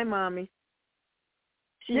she's my mommy.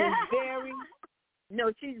 She's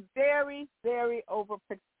very, very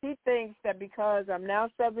overprotective. She thinks that because I'm now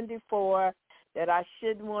 74, that I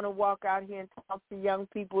shouldn't want to walk out here and talk to young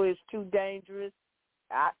people. It's too dangerous.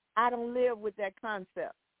 I don't live with that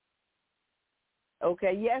concept.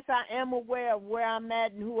 Okay, yes, I am aware of where I'm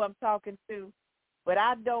at and who I'm talking to, but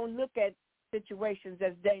I don't look at situations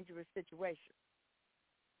as dangerous situations.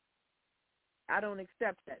 I don't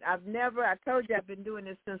accept that. I told you I've been doing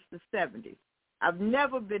this since the 70s. I've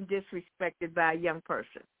never been disrespected by a young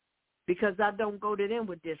person because I don't go to them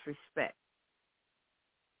with disrespect.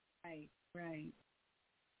 Right.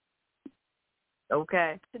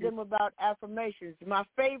 Okay. To them about affirmations. My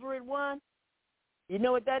favorite one, you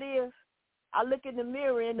know what that is? I look in the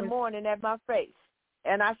mirror in the morning at my face,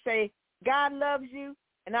 and I say, God loves you,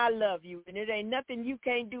 and I love you, and it ain't nothing you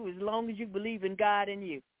can't do as long as you believe in God and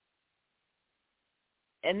you.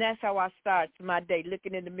 And that's how I start my day,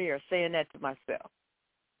 looking in the mirror, saying that to myself.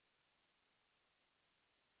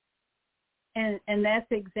 And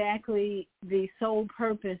that's exactly the sole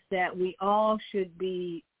purpose that we all should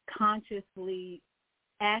be consciously,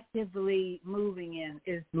 actively moving in,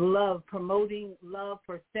 is love, promoting love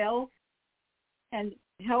for self and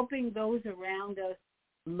helping those around us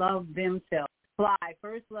love themselves. Fly.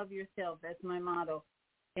 First, love yourself. That's my motto.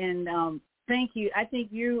 And thank you. I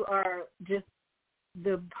think you are just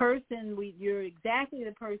the person you're exactly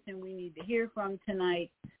the person we need to hear from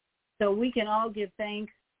tonight, so we can all give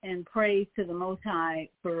thanks and praise to the Most High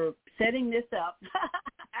for setting this up.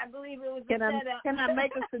 I believe it was a setup. Can I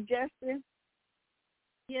make a suggestion?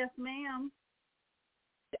 Yes, ma'am.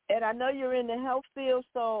 And I know you're in the health field,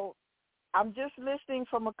 so I'm just listening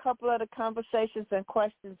from a couple of the conversations and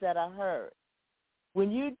questions that I heard. When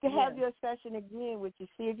you have your session again, would you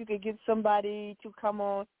see if you could get somebody to come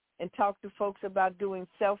on and talk to folks about doing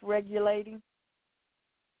self-regulating?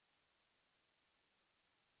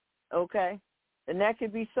 Okay. And that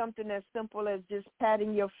could be something as simple as just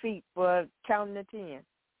patting your feet for counting to 10.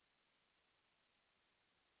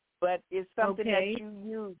 But it's something that you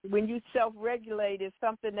use. When you self-regulate, it's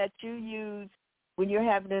something that you use when you're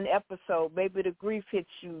having an episode. Maybe the grief hits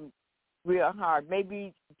you real hard.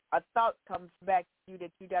 Maybe a thought comes back to you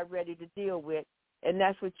that you're not ready to deal with. And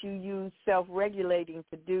that's what you use self-regulating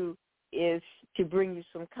to do, is to bring you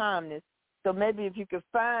some calmness. So maybe if you could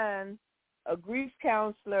find a grief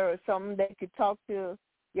counselor or something that could talk to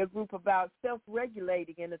your group about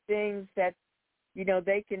self-regulating and the things that,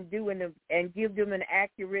 they can do and give them an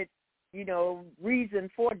accurate, reason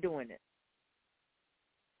for doing it.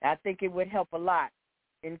 I think it would help a lot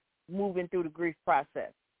in moving through the grief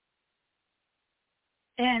process.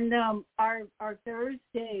 And our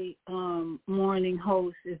Thursday morning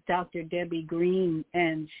host is Dr. Debbie Green,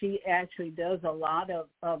 and she actually does a lot of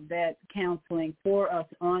that counseling for us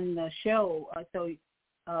on the show. So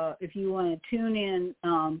if you want to tune in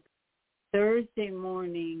Thursday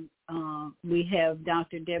morning, we have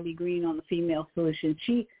Dr. Debbie Green on the Female Solution.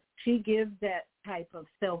 She gives that type of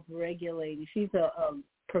self-regulating. She's a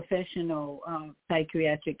professional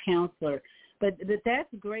psychiatric counselor. But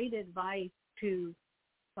that's great advice to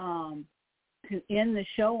end the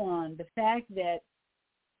show on, the fact that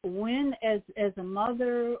when, as a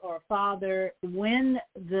mother or father, when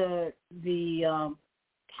the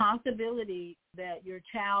possibility that your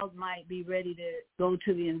child might be ready to go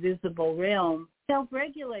to the invisible realm,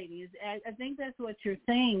 self-regulating is, I think that's what you're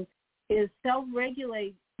saying, is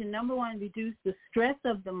self-regulate to, number one, reduce the stress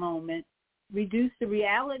of the moment, reduce the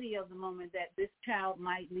reality of the moment that this child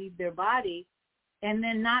might leave their body, and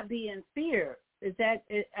then not be in fear. Is that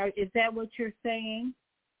what you're saying?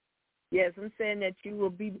 Yes, I'm saying that you will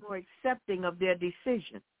be more accepting of their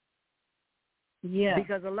decision. Yeah.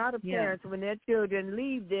 Because a lot of parents, when their children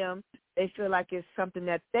leave them, they feel like it's something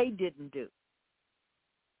that they didn't do.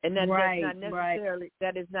 And that,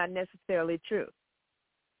 that is not necessarily true.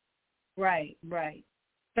 Right.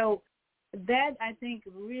 So that, I think,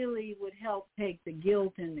 really would help take the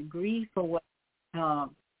guilt and the grief away,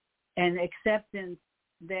 and acceptance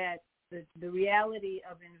that the reality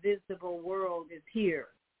of invisible world is here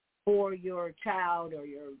for your child or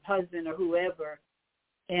your husband or whoever,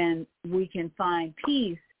 and we can find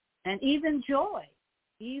peace and even joy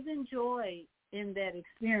in that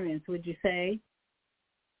experience, would you say?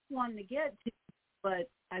 One to get to, but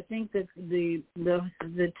I think that the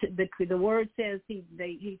word says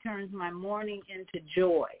he turns my mourning into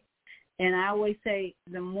joy, and I always say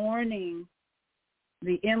the mourning,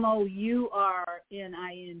 the MOURNING,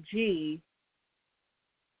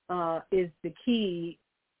 is the key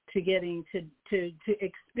to getting to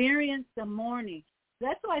experience the mourning.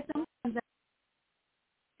 That's why sometimes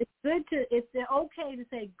it's okay to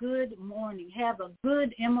say good morning, have a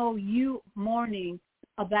good MOU morning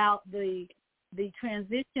about the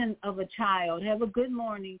transition of a child, have a good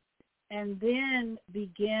morning, and then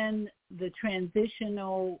begin the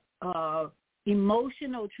transitional,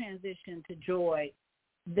 emotional transition to joy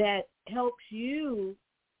that helps you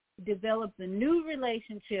develop the new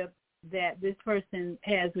relationship that this person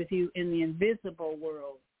has with you in the invisible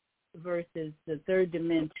world versus the third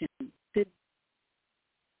dimension.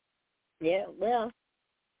 Yeah, well,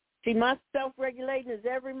 see, my self-regulating is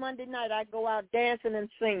every Monday night I go out dancing and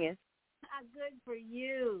singing. Good for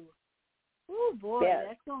you. Oh, boy,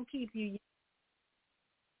 that's going to keep you young.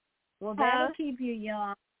 Well, that'll keep you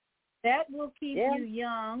young. That will keep you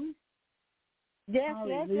young. Yes,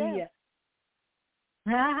 hallelujah.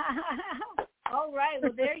 All right,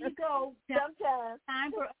 well, there you go.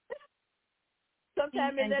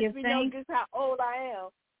 Sometimes it lets me know just how old I am.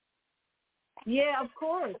 Yeah, of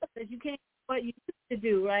course, because you can't do what you used to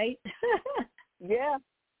do, right? Yeah.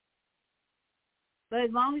 But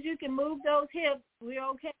as long as you can move those hips, we're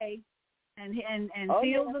okay. And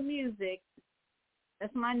feel the music.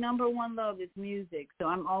 That's my number one love is music. So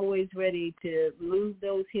I'm always ready to move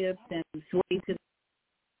those hips and sway to.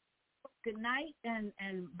 Good night and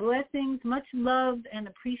blessings. Much love and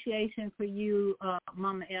appreciation for you,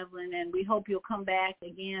 Mama Evelyn, and we hope you'll come back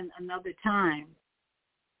again another time.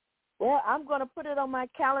 Well, I'm going to put it on my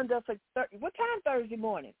calendar for what time Thursday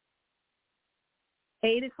morning?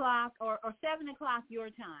 8 o'clock or 7 o'clock your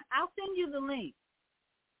time. I'll send you the link.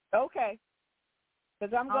 Okay.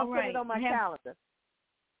 Because I'm going to put it on my calendar.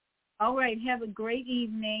 All right. Have a great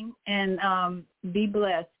evening and be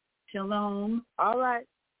blessed. Shalom. All right.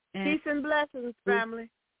 Peace and blessings, family.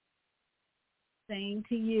 Same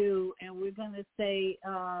to you. And we're going to say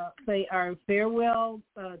our farewell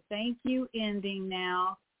thank you ending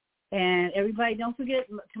now. And everybody, don't forget,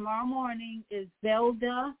 tomorrow morning is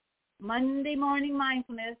Zelda Monday Morning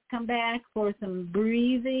Mindfulness. Come back for some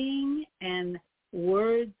breathing and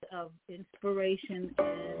words of inspiration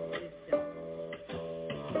and wisdom.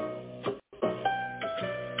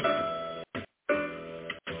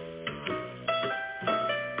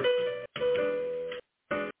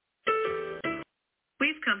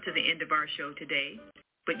 We've come to the end of our show today,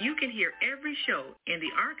 but you can hear every show in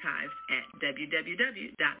the archives at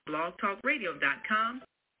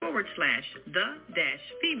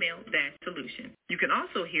www.blogtalkradio.com/the-female-solution. You can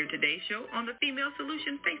also hear today's show on the Female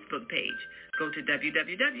Solution Facebook page. Go to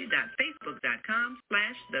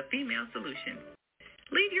www.facebook.com/the-female-solution.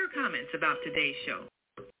 Leave your comments about today's show.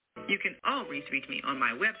 You can always reach me on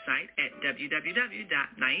my website at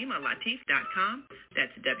www.naimalatif.com.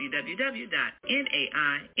 That's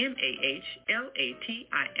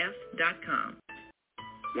www.naimalatif.com.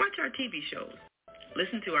 Watch our TV shows,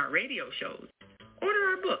 listen to our radio shows, order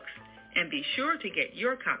our books, and be sure to get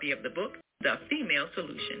your copy of the book, The Female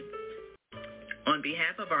Solution. On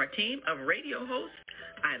behalf of our team of radio hosts,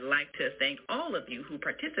 I'd like to thank all of you who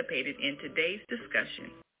participated in today's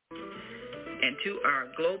discussion. And to our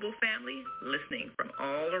global family listening from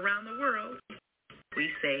all around the world,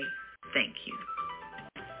 we say thank you.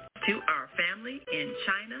 To our family in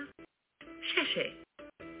China, Sheshe,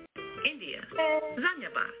 India,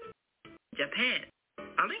 Zanyaba, Japan,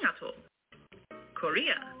 Arigato,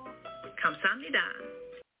 Korea, Kamsahamnida,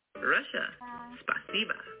 Russia,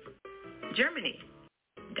 Spasiba, Germany,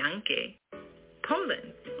 Danke,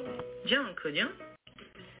 Poland, Jean Couillon,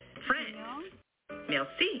 France,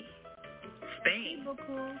 Merci, Spain.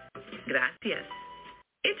 Gracias.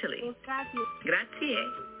 Italy. Grazie.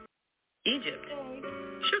 Egypt.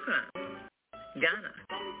 Shukran. Ghana.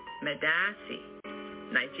 Medasi.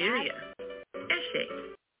 Nigeria. Eshe.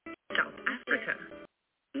 South Africa.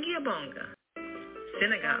 Gabonga.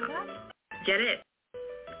 Senegal. Geret.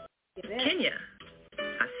 Kenya.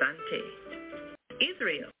 Asante.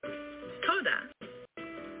 Israel. Toda.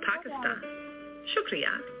 Pakistan.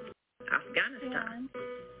 Shukriya. Afghanistan.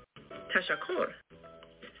 Tashakur.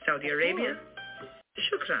 Saudi Arabia.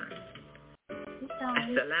 Shukran.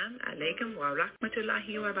 Assalamu alaikum wa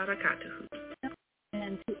rahmatullahi wa barakatuhu.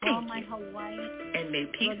 And to Thank all my you. Hawaii. And may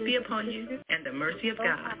peace be upon you and the mercy of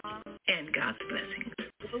God and God's blessings.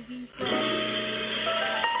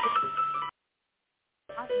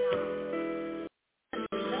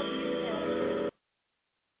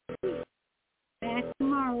 Back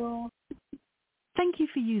tomorrow. Thank you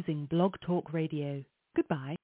for using Blog Talk Radio. Goodbye.